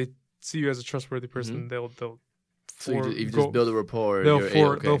they see you as a trustworthy person, they'll. So you just build a rapport.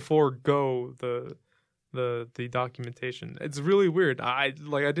 They'll forego the documentation. It's really weird. I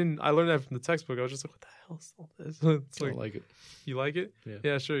learned that from the textbook. I was just like, what the hell is all this? It's like, I like it. You like it?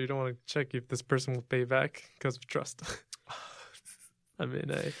 Yeah, sure. You don't want to check if this person will pay back because of trust. I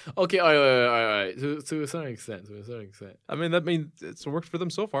mean, okay, all right. To a certain extent. I mean, that means it's worked for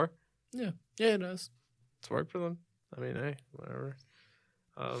them so far. Yeah, it does. It's worked for them. I mean, hey, whatever.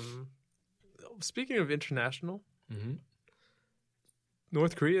 Speaking of international.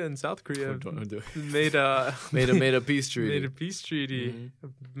 North Korea and South Korea made a peace treaty. Made a peace treaty.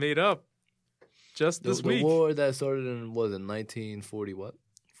 Made up just this week. The war that started in 1940 what?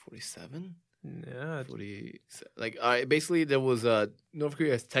 47? Yeah. 40. Like, basically, there was North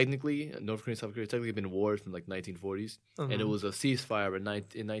Korea and South Korea technically been wars from like 1940s, and it was a ceasefire in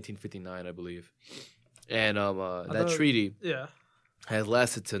 1959, I believe. And that treaty has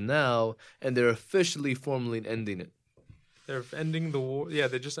lasted to now, and they're officially formally ending it. They're ending the war. Yeah,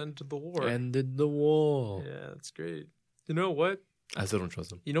 they just ended the war. Ended the war. Yeah, that's great. You know what? I still don't trust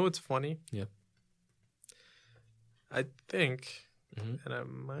them. You know what's funny? Yeah. I think, and I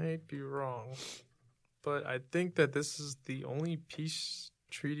might be wrong, but I think that this is the only peace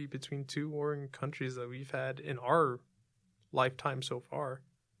treaty between two warring countries that we've had in our lifetime so far.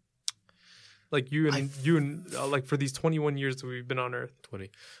 Like you and like for these 21 years that we've been on Earth.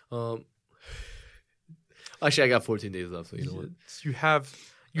 20. Actually, I got 14 days left, so you know what? You have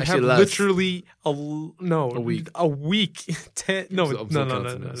Actually, literally a week. A week. 10. No. So I'm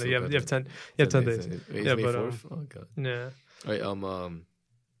No. still You have 10. You have 10 days. It's Yeah, May but 4th? Oh god. yeah. All right.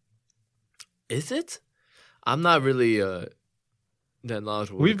 Is it? I'm not really that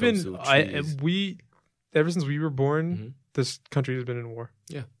knowledgeable. We've been ever since we were born. This country has been in war.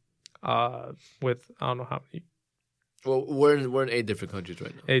 Yeah. With I don't know how many. Well, we're in 8 different countries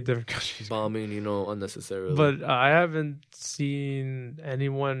right now. 8 different countries. Bombing, unnecessarily. But I haven't seen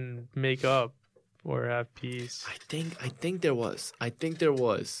anyone make up or have peace. I think there was.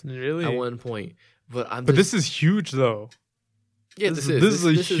 Really? At one point. But this is huge though. Yeah, this is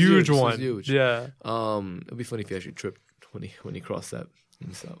a huge one. This is huge. Yeah. It'd be funny if you actually tripped when he crossed that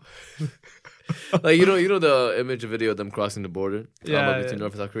himself. Like you know the image of video of them crossing the border between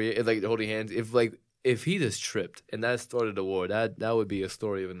North and South Korea. It's like holding hands. If he just tripped and that started a war, that would be a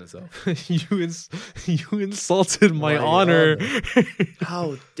story in itself. you insulted my honor.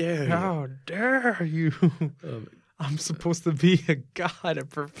 How dare you? How dare you? I'm supposed to be a god,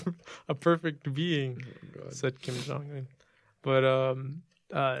 a perfect being, said Kim Jong Un. But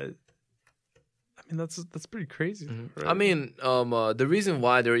I mean that's pretty crazy. Right? I mean, the reason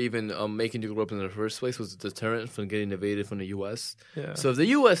why they're even making nuclear weapons in the first place was a deterrent from getting invaded from the U.S. Yeah. So if the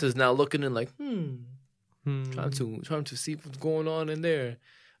U.S. is now looking in like, trying to see what's going on in there,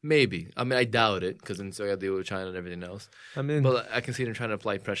 maybe. I mean, I doubt it because then so I got to deal with China and everything else. I mean, but I can see them trying to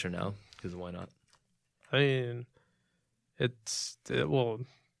apply pressure now because why not? I mean, well.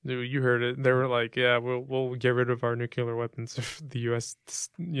 You heard it. They were like, "Yeah, we'll get rid of our nuclear weapons if the U.S.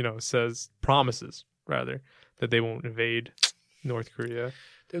 promises that they won't invade North Korea."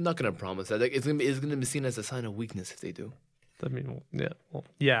 They're not going to promise that. Like, it's gonna be seen as a sign of weakness if they do. I mean,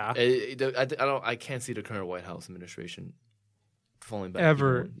 yeah. I can't see the current White House administration falling back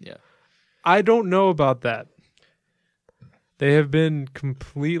ever. Anymore. Yeah, I don't know about that. They have been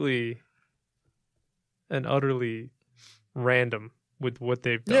completely and utterly random with what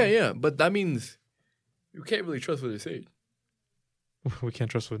they've done. Yeah, but that means you can't really trust what they say. We can't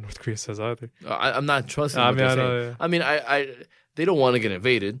trust what North Korea says either. I'm not trusting what they're saying. Yeah. I mean, they don't want to get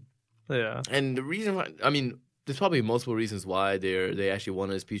invaded. Yeah. And the reason why, I mean, there's probably multiple reasons why they actually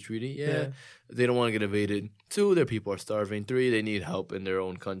want this peace treaty. Yeah. They don't want to get invaded. 2, their people are starving. 3, they need help in their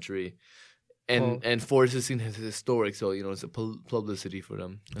own country. And 4, this is seen as historic, so, it's a publicity for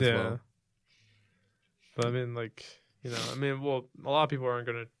them as well. But I mean, well, a lot of people aren't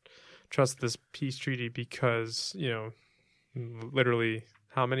going to trust this peace treaty because, literally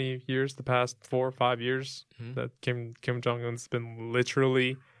how many years, the past 4 or 5 years that Kim Jong-un's been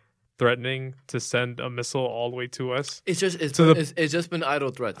literally threatening to send a missile all the way to us. It's just been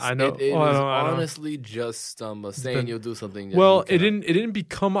idle threats. I know. It was honestly just saying you'll do something. Well, it didn't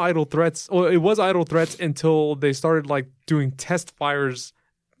become idle threats. Well, it was idle threats until they started doing test fires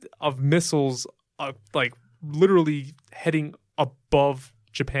of missiles, literally heading above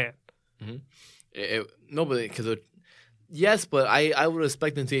Japan. Yes, but I would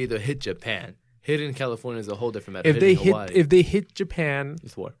expect them to either hit Japan. Hitting California is a whole different matter. If they hit Japan,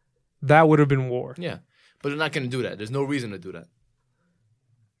 it's war. That would have been war. Yeah, but they're not going to do that. There's no reason to do that.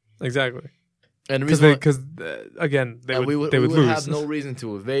 Exactly. And the reason because again, they would lose. Have no reason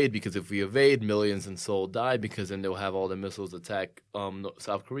to evade because if we evade, millions in Seoul die because then they'll have all the missiles attack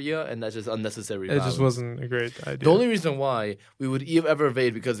South Korea, and that's just unnecessary violence. It just wasn't a great idea. The only reason why we would ever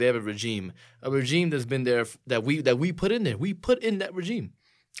evade because they have a regime that's been there that we put in there. We put in that regime.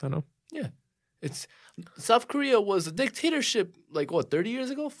 I know. Yeah, South Korea was a dictatorship 30 years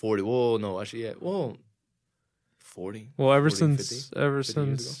ago? 40. Whoa, no, actually, yeah. Whoa. 40. Well, ever since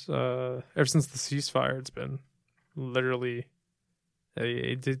the ceasefire, it's been literally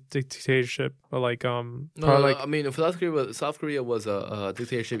a dictatorship. I mean, South Korea was a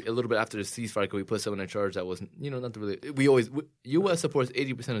dictatorship a little bit after the ceasefire because we put someone in charge that was, not really. U.S. supports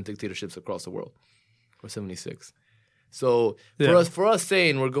 80% of dictatorships across the world, or 76. So Yeah. for us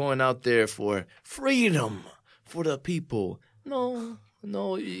saying we're going out there for freedom for the people, no,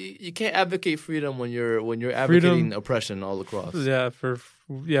 you can't advocate freedom when you're advocating oppression all across. Yeah,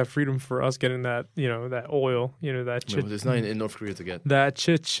 freedom for us getting that, that oil, that There's nothing in North Korea to get. that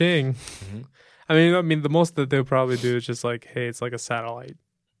cha-ching. Mhm. I mean, the most that they'll probably do is just like, hey, it's like a satellite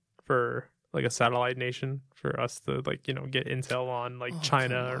nation for us to get intel on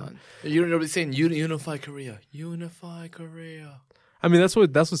China. Come on. You're nobody's saying unify Korea. Unify Korea. I mean, that's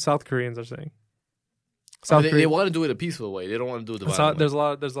what South Koreans are saying. They want to do it a peaceful way. They don't want to do it the violent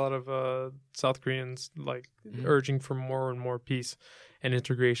way. There's a lot of South Koreans urging for more and more peace and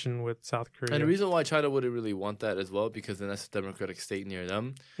integration with South Korea. And the reason why China wouldn't really want that as well, because then that's a democratic state near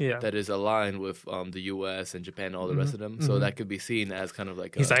them that is aligned with the U.S. and Japan and all the rest of them. So that could be seen as kind of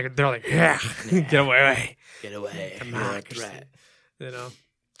like they're like, yeah, get away. Get away. Democracy.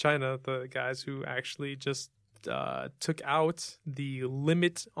 China, the guys who actually just took out the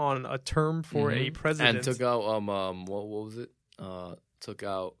limit on a term for a president. And took out what was it? Took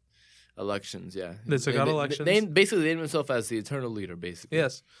out elections, yeah. They took out elections. They basically named themselves as the eternal leader, basically.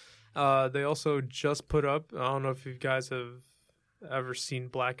 Yes. They also just put up, I don't know if you guys have ever seen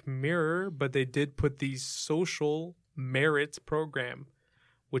Black Mirror, but they did put the social merit program,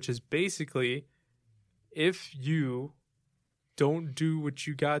 which is basically if you don't do what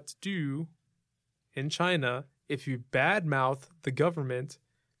you got to do in China, if you badmouth the government,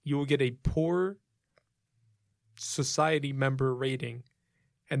 you will get a poor society member rating.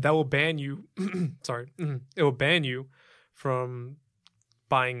 And that will ban you, it will ban you from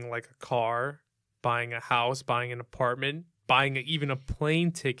buying like a car, buying a house, buying an apartment, buying even a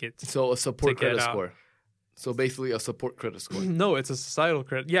plane ticket. So a support credit score. So basically a support credit score. No, it's a societal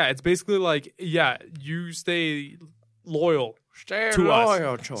credit. Yeah, it's basically like, you stay loyal to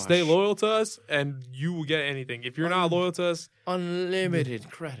us. Stay loyal to us, and you will get anything. If you're not loyal to us, unlimited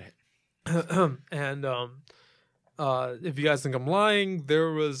credit. And if you guys think I'm lying,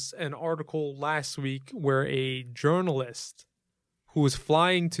 there was an article last week where a journalist who was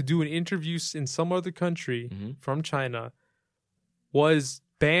flying to do an interview in some other country from China was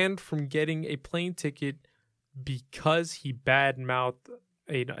banned from getting a plane ticket because he badmouthed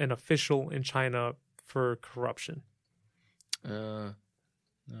an official in China for corruption.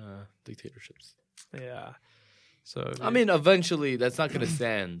 Dictatorships. Yeah. So I mean, eventually that's not going to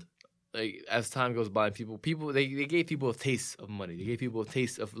stand. Like as time goes by, people they gave people a taste of money. They gave people a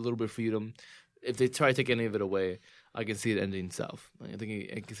taste of a little bit of freedom. If they try to take any of it away, I can see it ending south. I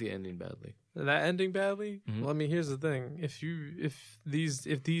think I can see it ending badly. That ending badly? Well, I mean, here's the thing: if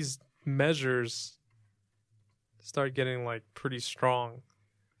these measures start getting pretty strong,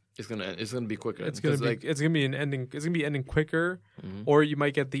 it's gonna be quicker. It's gonna be ending quicker, or you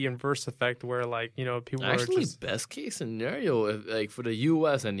might get the inverse effect where people actually are just best case scenario if, for the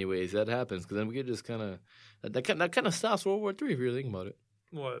U.S. anyways that happens, because then we could just kind of that kind of stops World War III if you're thinking about it.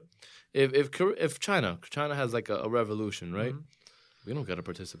 What if China has a revolution, right? We don't gotta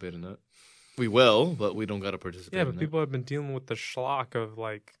participate in that. We will, but we don't gotta participate. Yeah, but people have been dealing with the schlock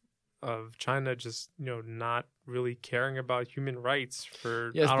of China just not really caring about human rights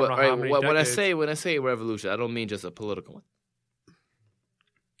for I don't know how many decades. When I say revolution, I don't mean just a political one.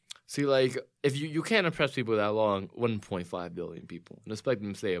 See, if you can't oppress people that long, 1.5 billion people, and expect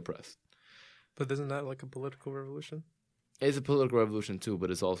them to stay oppressed. But isn't that like a political revolution? It's a political revolution too, but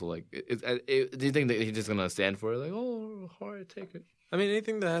it's also do you think that he's just gonna stand for it? All right, take it. I mean,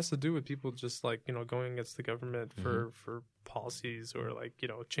 anything that has to do with people just going against the government for policies or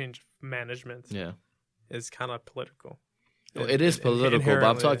change of management, is kind of political. It is political, but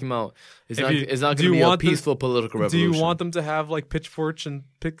I'm talking about it's not going to be a peaceful political revolution. Do you want them to have pitchforks and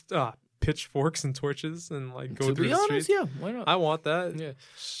torches and go through the streets? Yeah, why not? I want that. Yeah,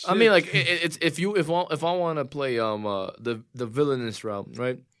 shit. I mean, it's if I want to play the villainous route,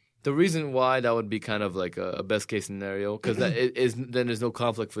 right? The reason why that would be kind of like a best case scenario, because then there's no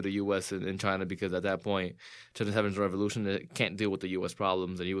conflict for the U.S. and China, because at that point, China's having a revolution, it can't deal with the U.S.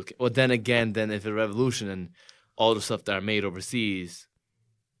 problems, and then if a revolution and all the stuff that are made overseas,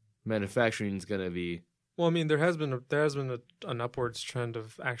 manufacturing is gonna be. Well, I mean, there has been an upwards trend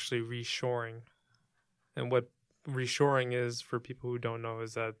of actually reshoring, and what reshoring is, for people who don't know,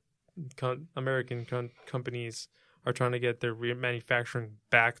 is that American companies are trying to get their manufacturing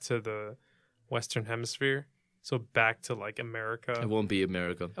back to the Western Hemisphere, so back to America. It won't be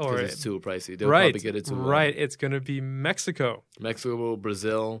America because it's too pricey. They'll right, probably get it to it's going to be Mexico,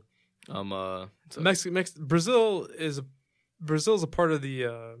 Brazil. Brazil is a part of the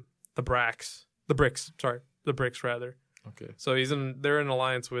BRICS. Sorry, the BRICS rather. Okay. So they're in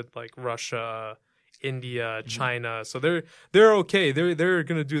alliance with Russia, India, China. So they're okay. They're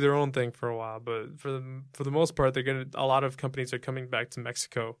gonna do their own thing for a while, but for the most part, a lot of companies are coming back to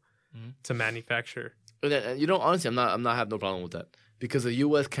Mexico to manufacture. And you know, honestly, I'm not have no problem with that because the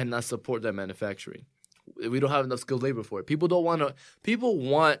U.S. cannot support that manufacturing. We don't have enough skilled labor for it. People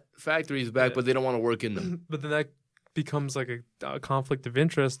want factories back, but they don't want to work in them. But then that becomes like a conflict of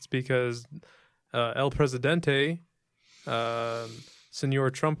interest because El Presidente,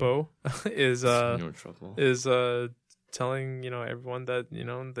 Senor Trumpo, is telling everyone that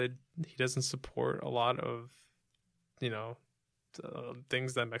that he doesn't support a lot of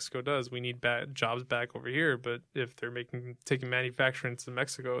things that Mexico does. We need jobs back over here, but if they're taking manufacturing to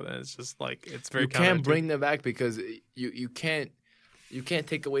Mexico, then it's just like it's very. You can't bring them back because you can't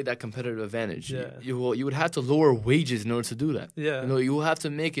take away that competitive advantage. Yeah. You would have to lower wages in order to do that. Yeah. You will have to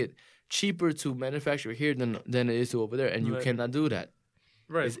make it cheaper to manufacture here than it is to over there, and you cannot do that.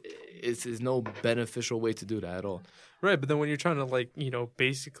 Right. It's no beneficial way to do that at all. Right, but then when you're trying to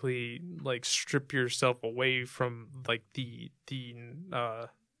basically strip yourself away from the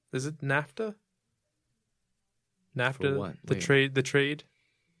is it NAFTA? NAFTA, For what? the trade,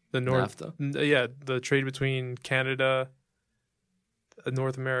 the North, NAFTA? The trade between Canada,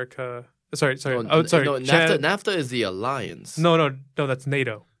 North America. Sorry. No, NAFTA is the alliance. No, that's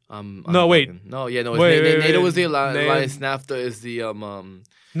NATO. NATO is the alliance. NAFTA is the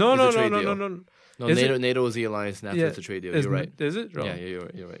No, NATO is the alliance. NAFTA is the trade deal. You're right. Is it? Yeah, you're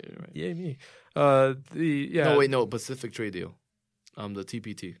right. Yeah, me. No, Pacific Trade Deal. The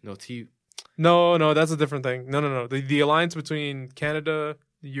TPT. No, that's a different thing. No. The alliance between Canada,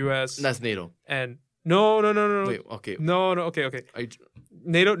 the U.S. That's NATO. And no. Wait, okay. No, okay.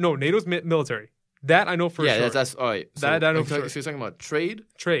 NATO's military. That I know for sure. Yeah, that's all right. So, that I know for sure. So you're talking about trade?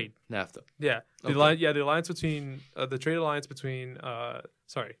 Trade. NAFTA. Yeah. The alliance between the trade alliance between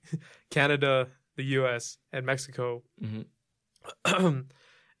Canada, the U.S. and Mexico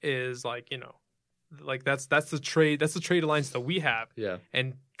is that's the trade alliance that we have. Yeah.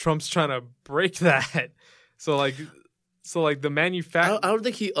 And Trump's trying to break that. So the manufacturer. I don't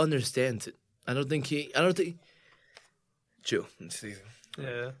think he understands it. Chill.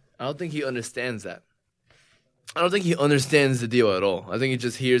 Yeah. I don't think he understands that. I don't think he understands the deal at all. I think he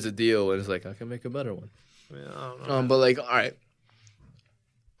just hears the deal and is like, I can make a better one. Yeah, I don't know. But all right.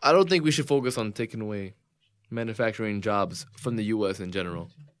 I don't think we should focus on taking away manufacturing jobs from the U.S. in general.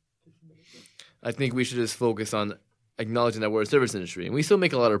 I think we should just focus on acknowledging that we're a service industry, and we still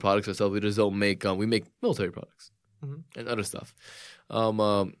make a lot of products ourselves. We just don't make we make military products and other stuff.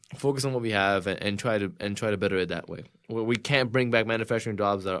 Focus on what we have and try to better it that way. We can't bring back manufacturing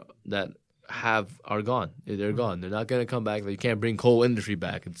jobs that are gone. They're gone. They're not going to come back. You can't bring coal industry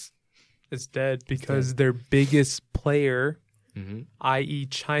back. It's dead because their biggest player, i.e.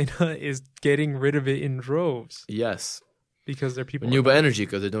 China, is getting rid of it in droves. Yes. Because their people renewable energy,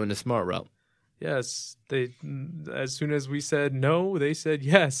 because they're doing the smart route. Yes. As soon as we said no, they said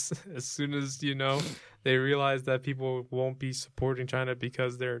yes. As soon as, they realized that people won't be supporting China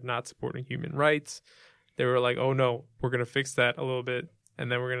because they're not supporting human rights, they were like, oh no, we're going to fix that a little bit.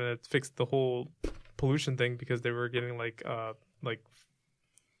 And then we're going to fix the whole pollution thing because they were getting like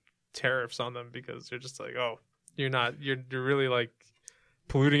tariffs on them because they're just like, oh, you're really like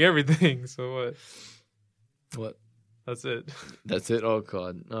polluting everything. So what? That's it. That's it. Oh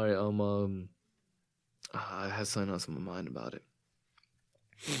God. All right. I have something else in my mind about it.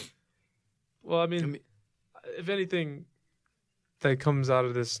 Well, I mean, if anything that comes out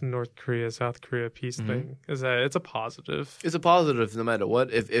of this North Korea, South Korea peace thing is that it's a positive. It's a positive no matter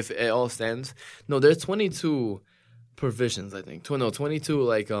what. If it all stands. No, there's 22 provisions, I think.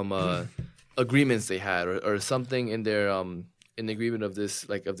 22 agreements they had or something in their in the agreement of this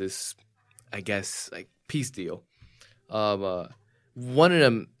I guess peace deal. One of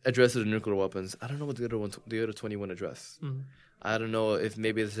them addresses the nuclear weapons. I don't know what the other 21 address. I don't know if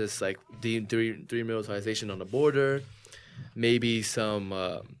maybe it's just demilitarization on the border, maybe some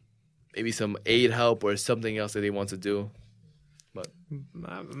aid help or something else that they want to do. But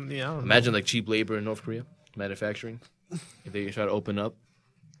imagine cheap labor in North Korea, manufacturing, if they try to open up.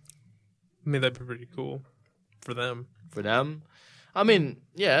 I mean, that'd be pretty cool for them. For them, I mean,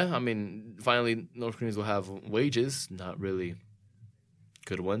 yeah. I mean, finally, North Koreans will have wages, not really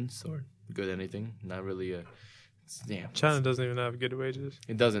good ones or good anything. Not really China doesn't even have good wages.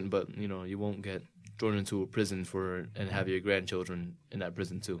 It doesn't, but you won't get thrown into a prison and have your grandchildren in that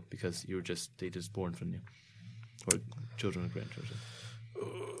prison too because they just born from you, or children or grandchildren.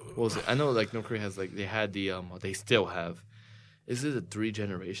 Well, I know North Korea has they still have. Is it a 3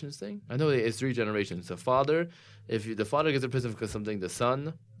 generations thing? I know it's 3 generations. The father, if the father gets in prison because something, the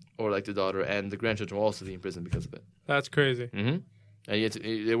son or like the daughter and the grandchildren will also be in prison because of it. That's crazy. Mm-hmm. And yet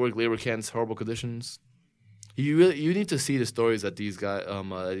they work labor camps, horrible conditions. You need to see the stories that these guys,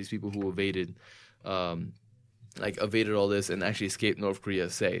 these people who evaded all this and actually escaped North Korea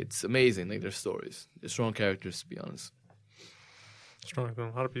say. It's amazing, like their stories. They're strong characters, to be honest. Stronger than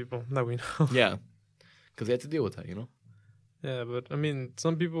a lot of people that we know. Yeah, because they had to deal with that, you know? Yeah, but I mean,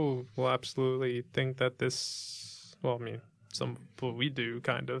 some people will absolutely think that this, well, I mean, some people we do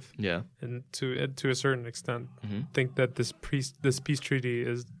kind of, Yeah. and to a certain extent, Mm-hmm. think that this peace treaty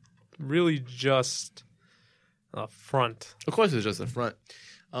is really just a front. Of course, it's just a front.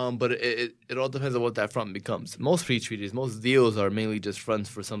 But it all depends on what that front becomes. Most peace treaties, most deals are mainly just fronts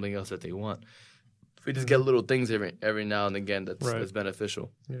for something else that they want. If we just get little things every now and again that's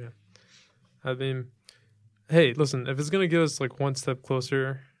beneficial. Yeah. I mean, hey, listen, if it's going to get us like one step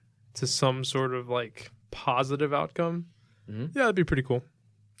closer to some sort of like positive outcome, yeah, that'd be pretty cool.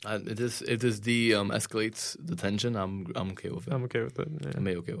 If this escalates the tension, I'm okay with it. I'm okay with it. Yeah. I'm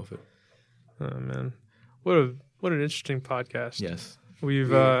okay with it. Oh, man. What an interesting podcast. Yes.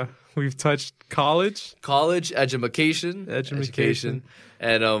 We've touched college, education,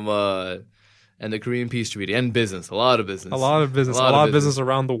 and the Korean Peace Treaty, and business. A lot of business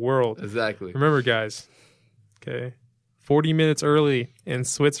around the world. Exactly. Remember, guys. Okay, 40 minutes early in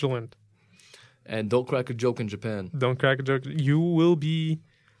Switzerland. And don't crack a joke in Japan. Don't crack a joke. You will be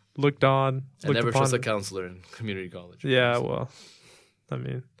looked on. And never trust a counselor in community college. Yeah, well, I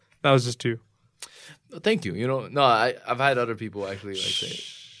mean, that was just two. Thank you. You know, no, I've had other people actually like say.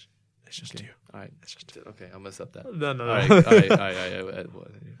 It's just you. All right. It's just okay. I'll mess up that. No. All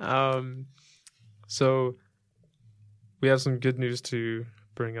right. So we have some good news to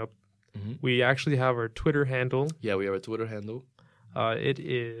bring up. Mm-hmm. We actually have our Twitter handle. Yeah, we have a Twitter handle. It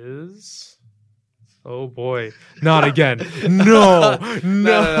is. Oh boy! Not again! No. It's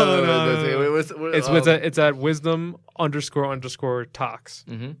at wisdom__talks.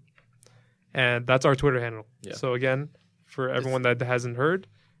 Mm-hmm. And that's our Twitter handle. Yeah. So again, for everyone that hasn't heard,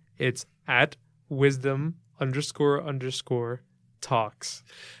 it's at wisdom__talks.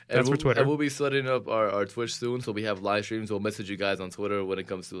 That's for Twitter. And we'll be setting up our Twitch soon, so we have live streams. We'll message you guys on Twitter when it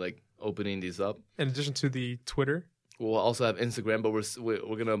comes to like opening these up. In addition to the Twitter, we'll also have Instagram, but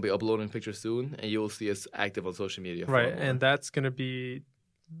we're gonna be uploading pictures soon, and you'll see us active on social media. Right, and that's gonna be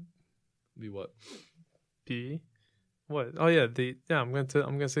what? What? Oh yeah, I'm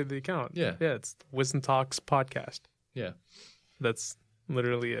gonna say the account. Yeah, it's Wisdom Talks Podcast. Yeah, that's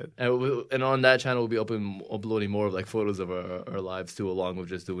literally it. And on that channel, we'll be uploading more of like photos of our lives too, along with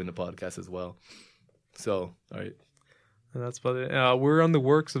just doing the podcast as well. So, all right, and that's about it. We're on the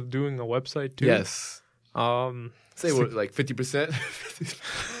works of doing a website too. Yes. Say we're like 50%.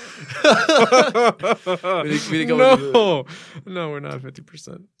 No, we're not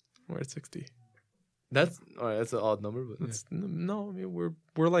 50%. We're at 60. That's all right. That's an odd number, but no. I mean, we're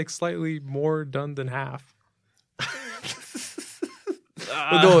like slightly more done than half.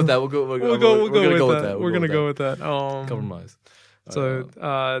 We'll go with that. We're gonna go with that. We're gonna go with that. Compromise. So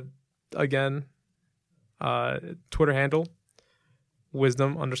again, Twitter handle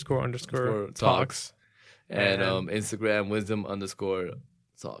wisdom__talks. And Instagram,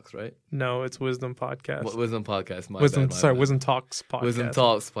 wisdom_talks, right? No, it's Wisdom Podcast. Wisdom Podcast. Wisdom Talks Podcast. Wisdom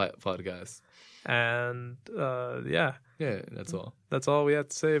Talks Podcast. And yeah, that's all. That's all we have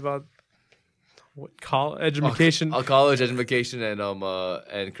to say about what education. College education and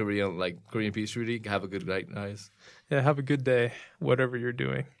Korean Peace Treaty. Have a good night, guys. Yeah, have a good day, whatever you're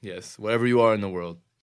doing. Yes, wherever you are in the world.